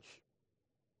marriage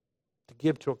to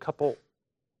give to a couple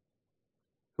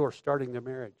who are starting their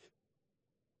marriage.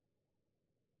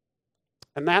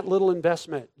 And that little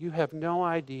investment, you have no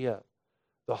idea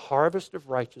the harvest of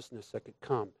righteousness that could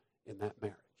come in that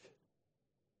marriage.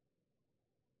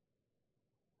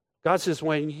 God says,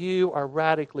 when you are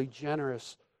radically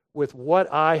generous with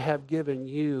what I have given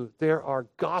you, there are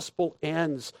gospel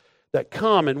ends that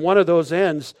come, and one of those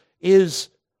ends is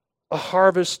a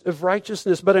harvest of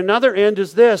righteousness. But another end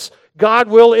is this: God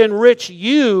will enrich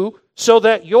you so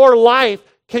that your life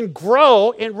can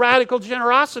grow in radical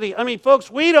generosity. I mean,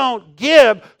 folks, we don't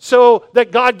give so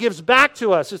that God gives back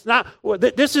to us. It's not.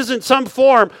 This isn't some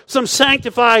form, some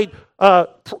sanctified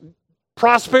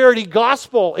prosperity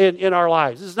gospel in our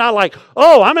lives. It's not like,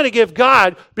 oh, I'm going to give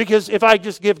God because if I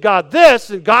just give God this,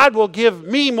 then God will give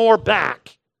me more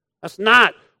back. That's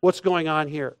not what's going on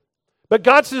here. But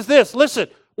God says this: listen,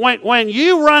 when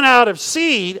you run out of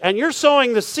seed and you're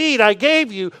sowing the seed I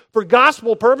gave you for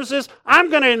gospel purposes, I'm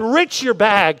going to enrich your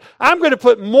bag. I'm going to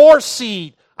put more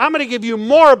seed. I'm going to give you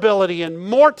more ability and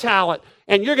more talent,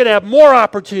 and you're going to have more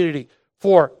opportunity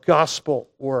for gospel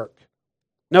work.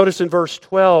 Notice in verse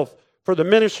 12, for the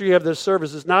ministry of this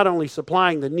service is not only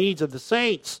supplying the needs of the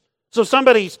saints, so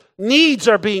somebody's needs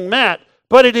are being met,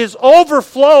 but it is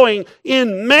overflowing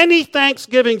in many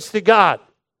thanksgivings to God.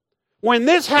 When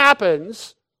this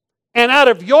happens, and out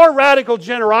of your radical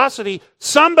generosity,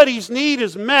 somebody's need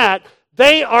is met,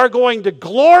 they are going to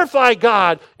glorify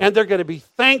God, and they're going to be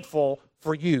thankful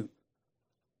for you.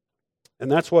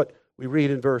 And that's what we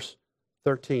read in verse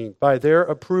 13. By their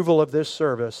approval of this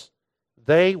service,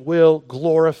 they will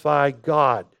glorify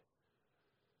God.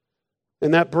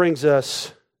 And that brings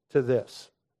us to this.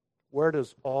 Where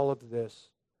does all of this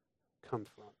come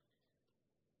from?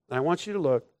 And I want you to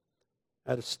look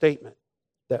at a statement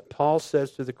that Paul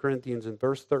says to the Corinthians in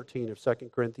verse 13 of 2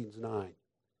 Corinthians 9.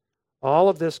 All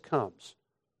of this comes.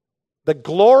 The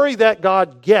glory that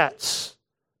God gets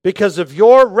because of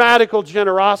your radical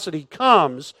generosity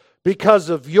comes because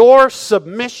of your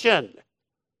submission.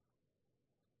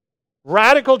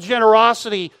 Radical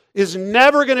generosity is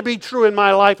never going to be true in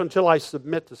my life until I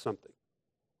submit to something.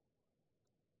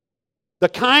 The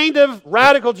kind of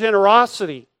radical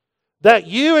generosity that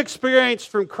you experienced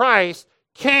from Christ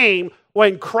came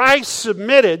when Christ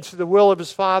submitted to the will of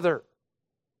His Father.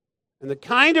 And the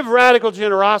kind of radical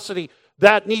generosity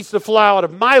that needs to flow out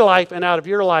of my life and out of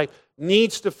your life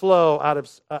needs to flow out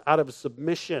of a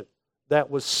submission that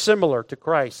was similar to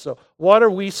Christ. So what are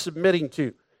we submitting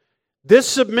to? This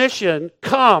submission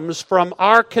comes from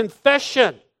our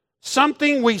confession,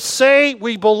 something we say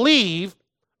we believe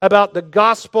about the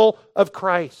gospel of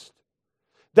Christ.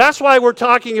 That's why we're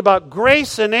talking about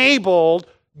grace-enabled,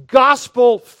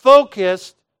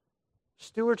 gospel-focused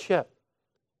stewardship.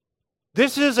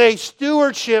 This is a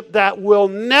stewardship that will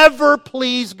never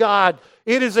please God.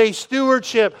 It is a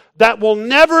stewardship that will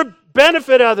never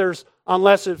benefit others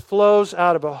unless it flows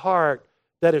out of a heart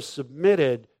that is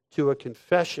submitted to a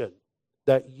confession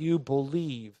that you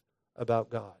believe about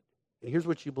God. And here's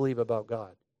what you believe about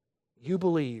God. You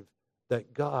believe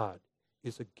that God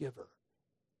is a giver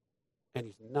and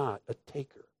He's not a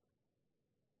taker.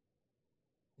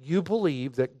 You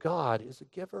believe that God is a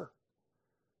giver.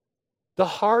 The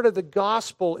heart of the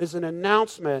gospel is an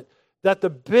announcement that the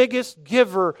biggest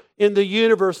giver in the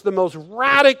universe, the most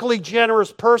radically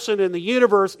generous person in the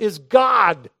universe, is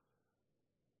God.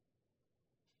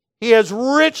 He has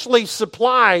richly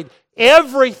supplied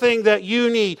everything that you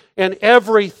need and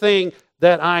everything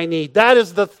that I need. That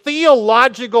is the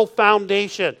theological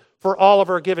foundation for all of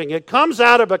our giving. It comes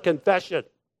out of a confession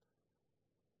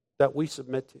that we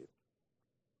submit to.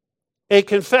 A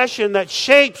confession that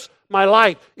shapes my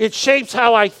life. It shapes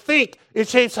how I think. It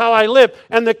shapes how I live.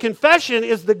 And the confession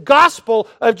is the gospel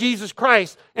of Jesus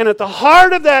Christ. And at the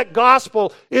heart of that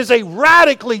gospel is a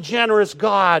radically generous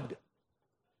God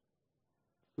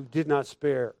who did not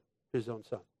spare His own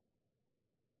Son.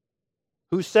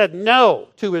 Who said no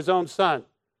to His own Son.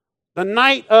 The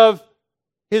night of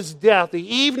His death,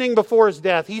 the evening before His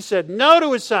death, He said no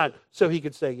to His Son so He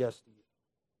could say yes to you.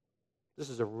 This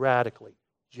is a radically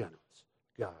generous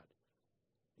God.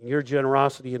 And your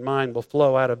generosity and mine will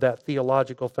flow out of that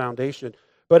theological foundation,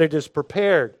 but it is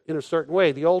prepared in a certain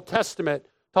way. The Old Testament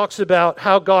talks about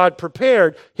how God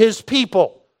prepared His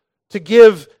people to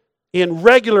give in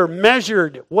regular,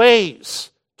 measured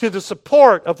ways to the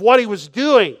support of what He was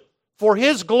doing for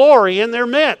His glory in their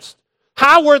midst.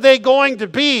 How were they going to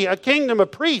be a kingdom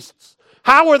of priests?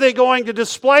 How were they going to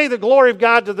display the glory of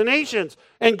God to the nations?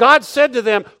 And God said to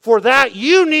them, for that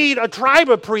you need a tribe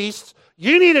of priests,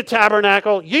 you need a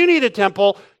tabernacle, you need a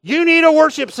temple, you need a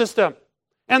worship system.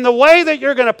 And the way that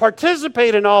you're going to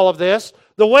participate in all of this,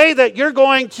 the way that you're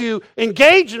going to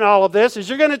engage in all of this, is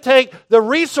you're going to take the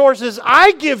resources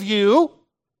I give you,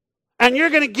 and you're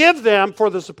going to give them for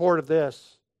the support of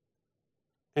this.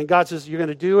 And God says you're going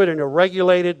to do it in a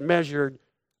regulated, measured,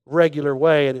 regular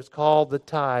way, and it's called the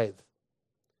tithe.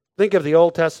 Think of the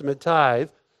Old Testament tithe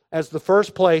as the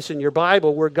first place in your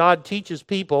Bible where God teaches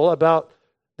people about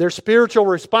their spiritual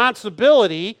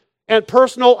responsibility and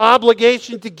personal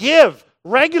obligation to give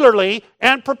regularly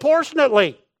and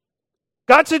proportionately.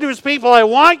 God said to his people, I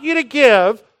want you to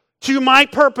give to my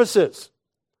purposes.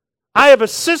 I have a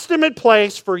system in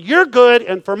place for your good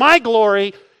and for my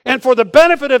glory and for the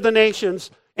benefit of the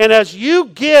nations. And as you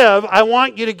give, I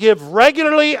want you to give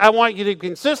regularly, I want you to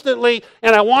consistently,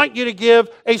 and I want you to give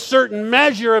a certain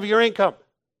measure of your income.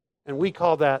 And we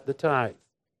call that the tithe.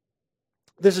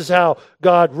 This is how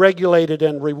God regulated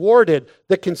and rewarded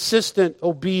the consistent,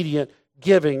 obedient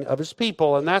giving of his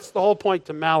people. And that's the whole point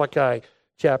to Malachi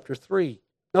chapter 3.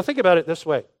 Now think about it this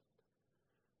way.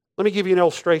 Let me give you an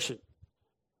illustration.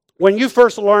 When you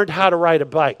first learned how to ride a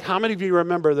bike, how many of you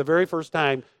remember the very first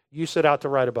time you set out to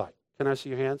ride a bike? Can I see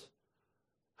your hands?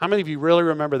 How many of you really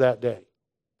remember that day?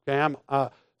 Okay,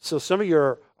 so some of you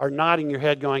are nodding your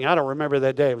head going, I don't remember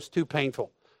that day. It was too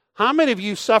painful. How many of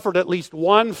you suffered at least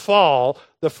one fall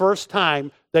the first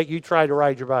time that you tried to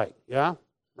ride your bike? Yeah?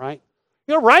 Right?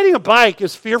 You know, riding a bike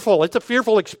is fearful. It's a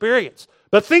fearful experience.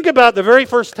 But think about the very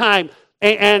first time,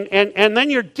 and then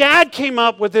your dad came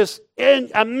up with this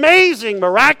amazing,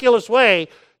 miraculous way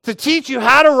to teach you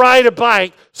how to ride a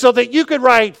bike so that you could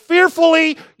ride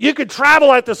fearfully, you could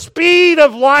travel at the speed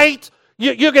of light,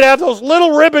 you could have those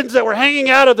little ribbons that were hanging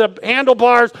out of the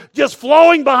handlebars just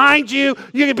flowing behind you.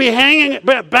 You could be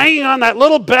banging on that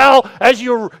little bell as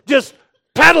you were just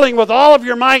pedaling with all of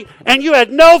your might, and you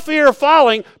had no fear of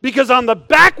falling because on the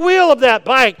back wheel of that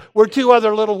bike were two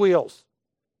other little wheels.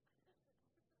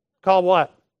 Called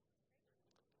what?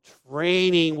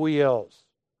 Training wheels.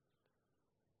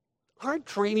 Aren't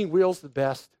training wheels the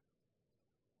best?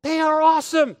 They are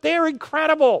awesome. They are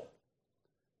incredible.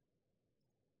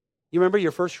 You remember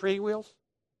your first training wheels?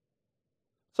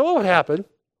 So what would happen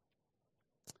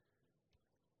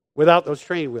without those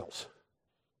training wheels?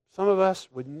 Some of us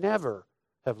would never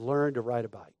have learned to ride a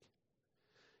bike.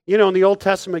 You know, in the Old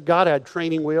Testament, God had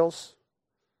training wheels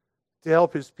to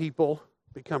help his people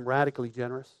become radically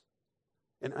generous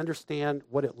and understand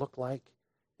what it looked like,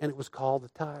 and it was called the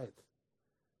tithe.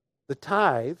 The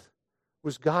tithe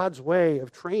was God's way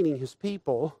of training his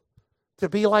people to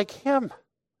be like him.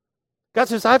 God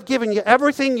says, I've given you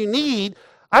everything you need.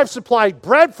 I've supplied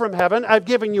bread from heaven. I've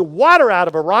given you water out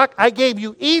of a rock. I gave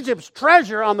you Egypt's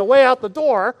treasure on the way out the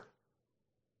door.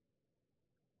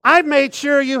 I've made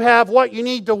sure you have what you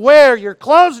need to wear. Your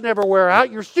clothes never wear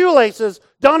out. Your shoelaces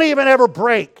don't even ever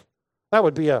break. That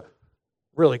would be a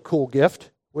really cool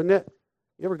gift, wouldn't it?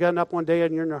 You ever gotten up one day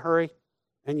and you're in a hurry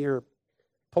and you're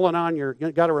pulling on you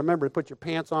got to remember to put your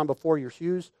pants on before your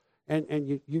shoes,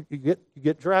 and you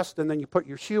get dressed, and then you put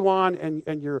your shoe on,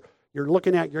 and you're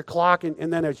looking at your clock,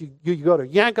 and then as you go to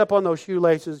yank up on those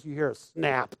shoelaces, you hear a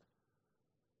snap.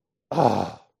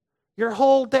 Oh, your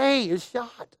whole day is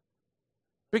shot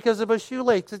because of a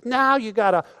shoelace. Now you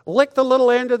got to lick the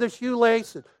little end of the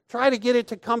shoelace and try to get it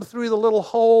to come through the little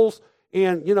holes,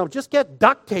 and just get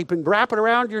duct tape and wrap it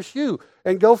around your shoe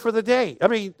and go for the day. I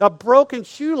mean, a broken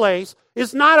shoelace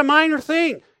is not a minor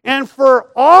thing. And for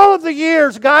all of the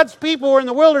years God's people were in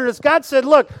the wilderness, God said,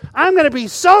 look, I'm going to be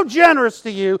so generous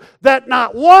to you that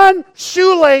not one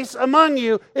shoelace among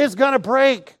you is going to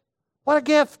break. What a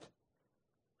gift.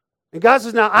 And God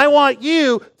says, now I want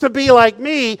you to be like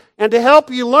me, and to help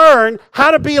you learn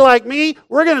how to be like me,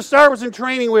 we're going to start with some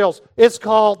training wheels. It's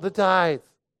called the tithe.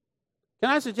 Can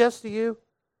I suggest to you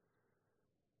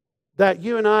that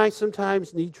you and I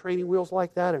sometimes need training wheels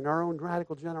like that in our own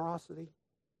radical generosity?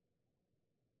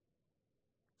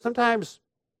 Sometimes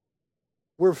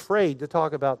we're afraid to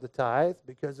talk about the tithe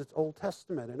because it's Old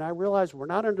Testament. And I realize we're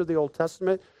not under the Old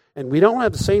Testament, and we don't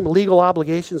have the same legal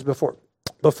obligations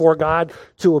before God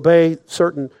to obey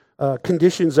certain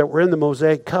conditions that were in the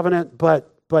Mosaic covenant.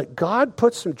 But God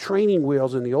put some training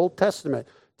wheels in the Old Testament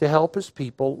to help his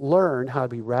people learn how to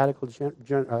be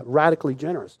radically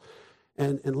generous.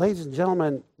 And ladies and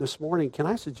gentlemen, this morning, can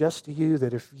I suggest to you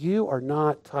that if you are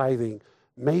not tithing,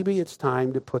 maybe it's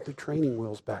time to put the training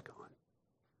wheels back on.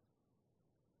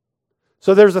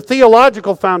 So there's a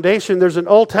theological foundation, there's an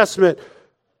Old Testament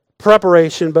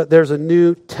preparation, but there's a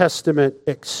New Testament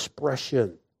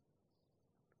expression.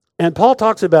 And Paul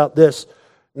talks about this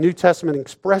New Testament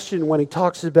expression when he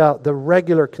talks about the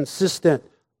regular, consistent,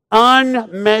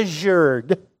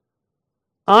 unmeasured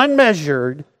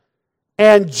unmeasured,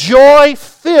 and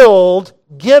joy-filled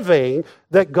giving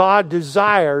that God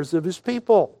desires of His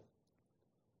people.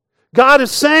 God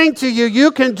is saying to you,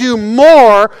 you can do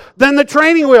more than the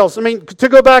training wheels. I mean, to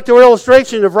go back to our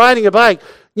illustration of riding a bike,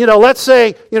 let's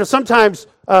say, sometimes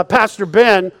Pastor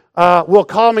Ben will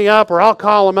call me up, or I'll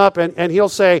call him up, and he'll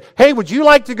say, hey, would you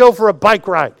like to go for a bike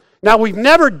ride? Now, we've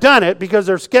never done it because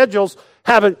our schedules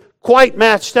haven't quite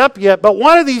matched up yet, but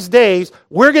one of these days,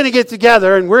 we're going to get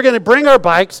together, and we're going to bring our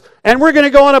bikes, and we're going to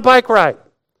go on a bike ride.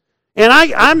 And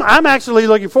I'm actually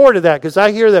looking forward to that, because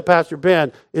I hear that Pastor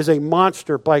Ben is a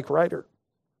monster bike rider.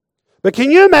 But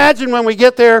can you imagine when we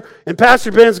get there and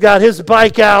Pastor Ben's got his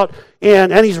bike out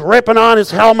and he's ripping on his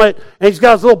helmet and he's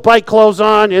got his little bike clothes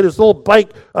on and his little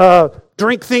bike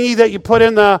drink thingy that you put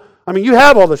in the... I mean, you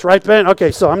have all this, right, Ben?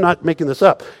 Okay, so I'm not making this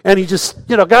up. And he just,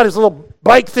 got his little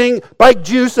bike thing, bike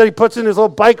juice that he puts in his little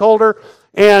bike holder.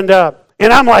 And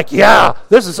I'm like, yeah,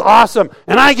 this is awesome.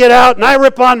 And I get out and I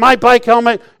rip on my bike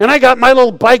helmet and I got my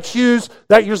little bike shoes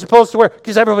that you're supposed to wear,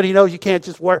 because everybody knows you can't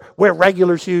just wear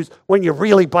regular shoes when you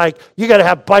really bike. You got to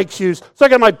have bike shoes. So I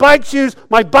got my bike shoes,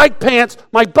 my bike pants,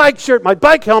 my bike shirt, my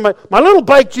bike helmet, my little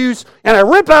bike juice, and I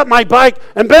rip out my bike,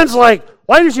 and Ben's like,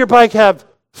 why does your bike have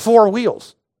 4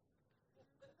 wheels?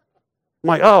 I'm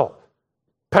like, oh,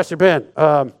 Pastor Ben,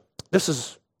 this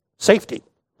is safety.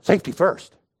 Safety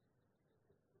first.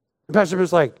 And Pastor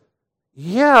Ben's like,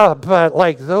 yeah, but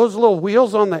like those little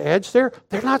wheels on the edge there,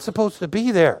 they're not supposed to be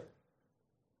there.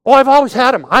 Oh, I've always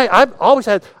had them. I've always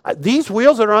had these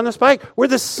wheels that are on this bike were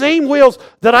the same wheels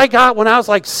that I got when I was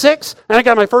like 6 and I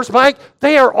got my first bike.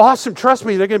 They are awesome. Trust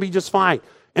me, they're going to be just fine.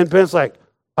 And Ben's like,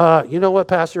 you know what,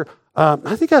 Pastor?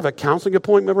 I think I have a counseling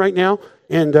appointment right now,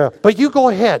 and but you go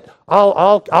ahead.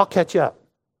 I'll catch up.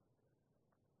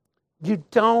 You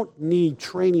don't need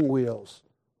training wheels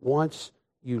once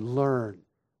you learn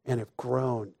and have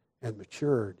grown and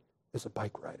matured as a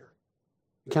bike rider.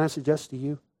 Can I suggest to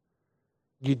you,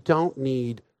 you don't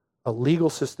need a legal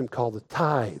system called the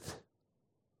tithe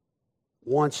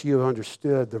once you've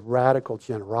understood the radical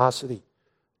generosity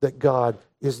that God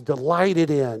is delighted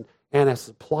in and has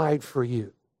supplied for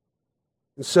you.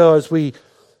 And so as we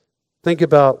think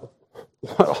about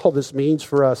what all this means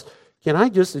for us, can I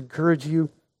just encourage you,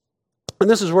 and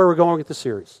this is where we're going with the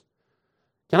series,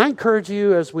 can I encourage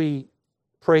you as we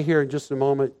pray here in just a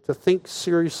moment to think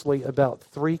seriously about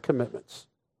 3 commitments.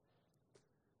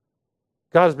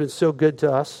 God has been so good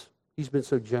to us. He's been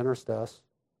so generous to us.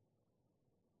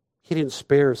 He didn't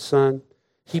spare His Son.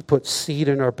 He put seed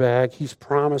in our bag. He's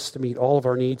promised to meet all of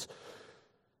our needs.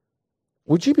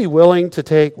 Would you be willing to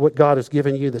take what God has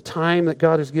given you, the time that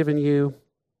God has given you,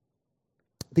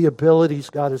 the abilities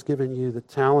God has given you, the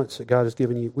talents that God has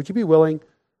given you? Would you be willing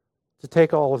to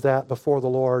take all of that before the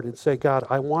Lord and say, God,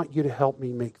 I want you to help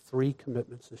me make 3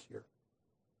 commitments this year.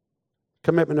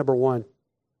 Commitment number 1.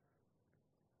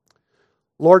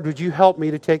 Lord, would you help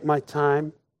me to take my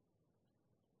time?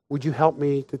 Would you help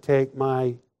me to take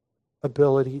my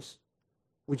abilities?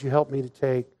 Would you help me to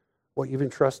take what you've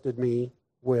entrusted me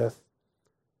with?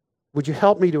 Would you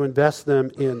help me to invest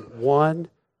them in one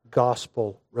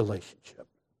gospel relationship?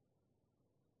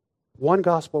 One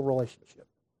gospel relationship.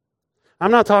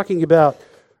 I'm not talking about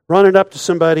running up to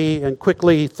somebody and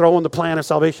quickly throwing the plan of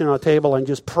salvation on the table and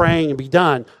just praying and be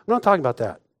done. I'm not talking about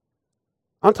that.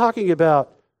 I'm talking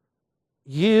about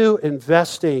you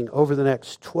investing over the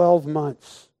next 12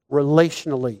 months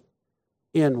relationally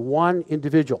in one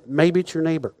individual. Maybe it's your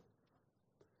neighbor.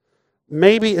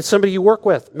 Maybe it's somebody you work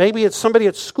with. Maybe it's somebody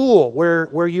at school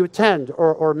where you attend.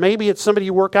 Or maybe it's somebody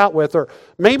you work out with. Or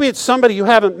maybe it's somebody you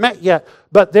haven't met yet.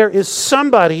 But there is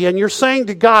somebody, and you're saying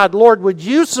to God, Lord, would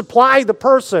you supply the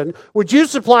person? Would you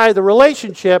supply the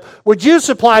relationship? Would you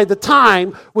supply the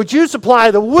time? Would you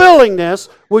supply the willingness?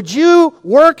 Would you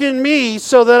work in me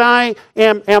so that I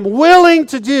am willing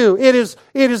to do? It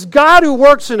is God who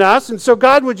works in us. And so,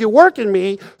 God, would you work in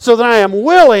me so that I am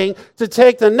willing to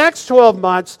take the next 12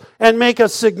 months and make a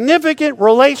significant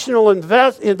relational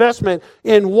investment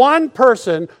in one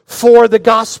person for the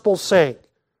gospel's sake?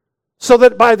 So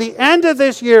that by the end of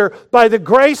this year, by the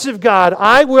grace of God,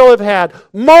 I will have had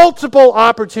multiple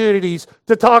opportunities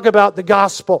to talk about the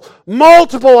gospel,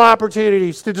 multiple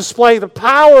opportunities to display the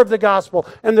power of the gospel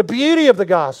and the beauty of the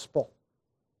gospel.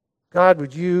 God,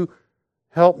 would you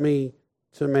help me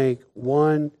to make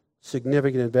one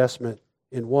significant investment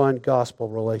in one gospel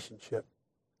relationship?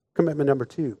 Commitment number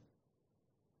 2.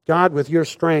 God, with your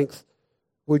strength,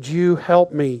 would you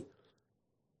help me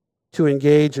to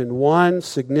engage in one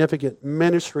significant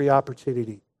ministry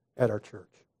opportunity at our church?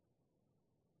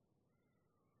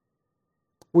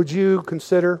 Would you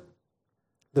consider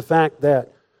the fact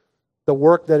that The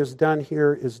work that is done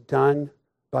here is done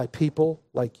by people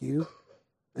like you.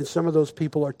 And some of those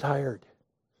people are tired.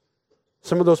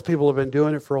 Some of those people have been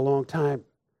doing it for a long time.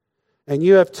 And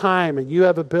you have time and you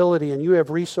have ability and you have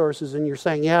resources and you're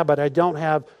saying, yeah, but I don't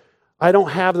have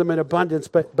them in abundance.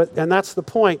 And that's the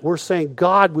point. We're saying,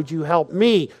 God, would you help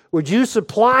me? Would you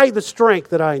supply the strength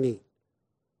that I need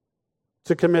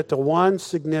to commit to one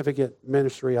significant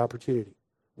ministry opportunity,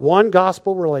 one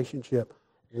gospel relationship,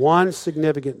 one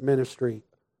significant ministry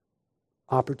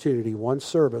opportunity, one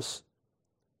service.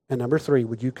 And number 3,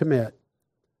 would you commit,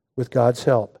 with God's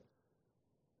help,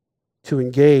 to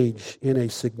engage in a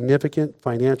significant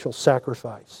financial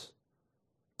sacrifice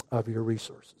of your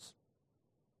resources?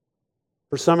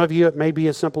 For some of you, it may be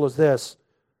as simple as this.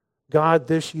 God,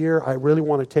 this year, I really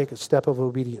want to take a step of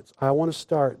obedience. I want to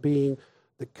start being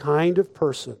the kind of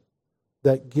person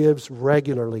that gives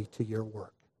regularly to your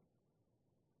work.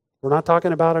 We're not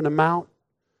talking about an amount.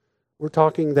 We're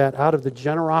talking that out of the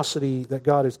generosity that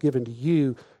God has given to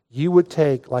you, you would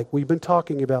take, like we've been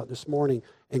talking about this morning,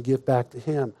 and give back to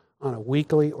Him on a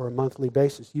weekly or a monthly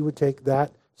basis. You would take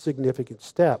that significant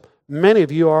step. Many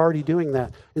of you are already doing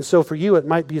that. And so for you, it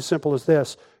might be as simple as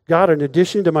this. God, in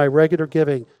addition to my regular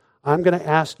giving, I'm going to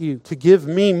ask you to give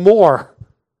me more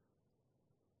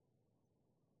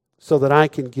so that I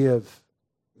can give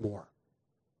more.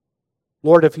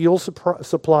 Lord, if you'll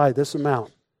supply this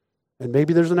amount, and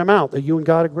maybe there's an amount that you and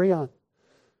God agree on.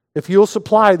 If you'll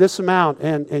supply this amount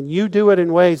and you do it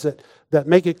in ways that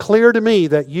make it clear to me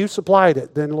that you supplied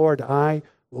it, then Lord, I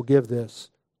will give this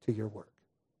to your work.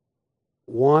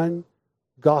 One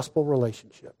gospel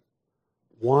relationship,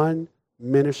 one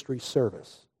ministry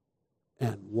service,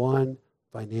 and one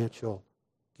financial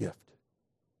gift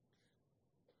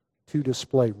to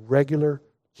display regular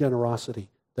generosity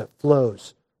that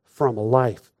flows from a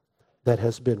life that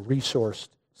has been resourced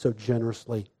so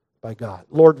generously by God.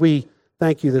 Lord, we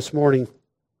thank you this morning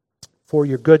for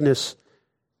your goodness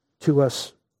to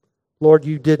us. Lord,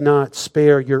 you did not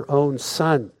spare your own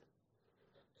Son,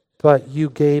 but you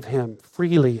gave him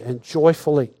freely and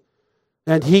joyfully.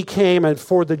 And he came, and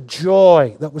for the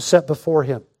joy that was set before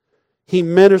him, he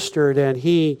ministered and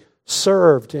he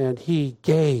served and he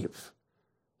gave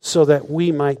so that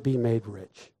we might be made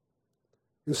rich.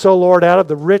 And so, Lord, out of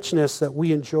the richness that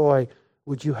we enjoy,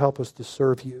 would you help us to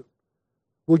serve you?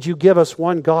 Would you give us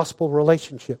one gospel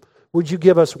relationship? Would you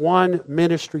give us one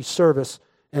ministry service?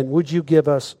 And would you give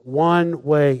us one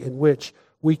way in which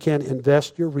we can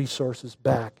invest your resources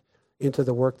back into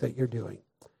the work that you're doing?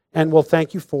 And we'll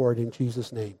thank you for it in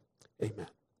Jesus' name. Amen.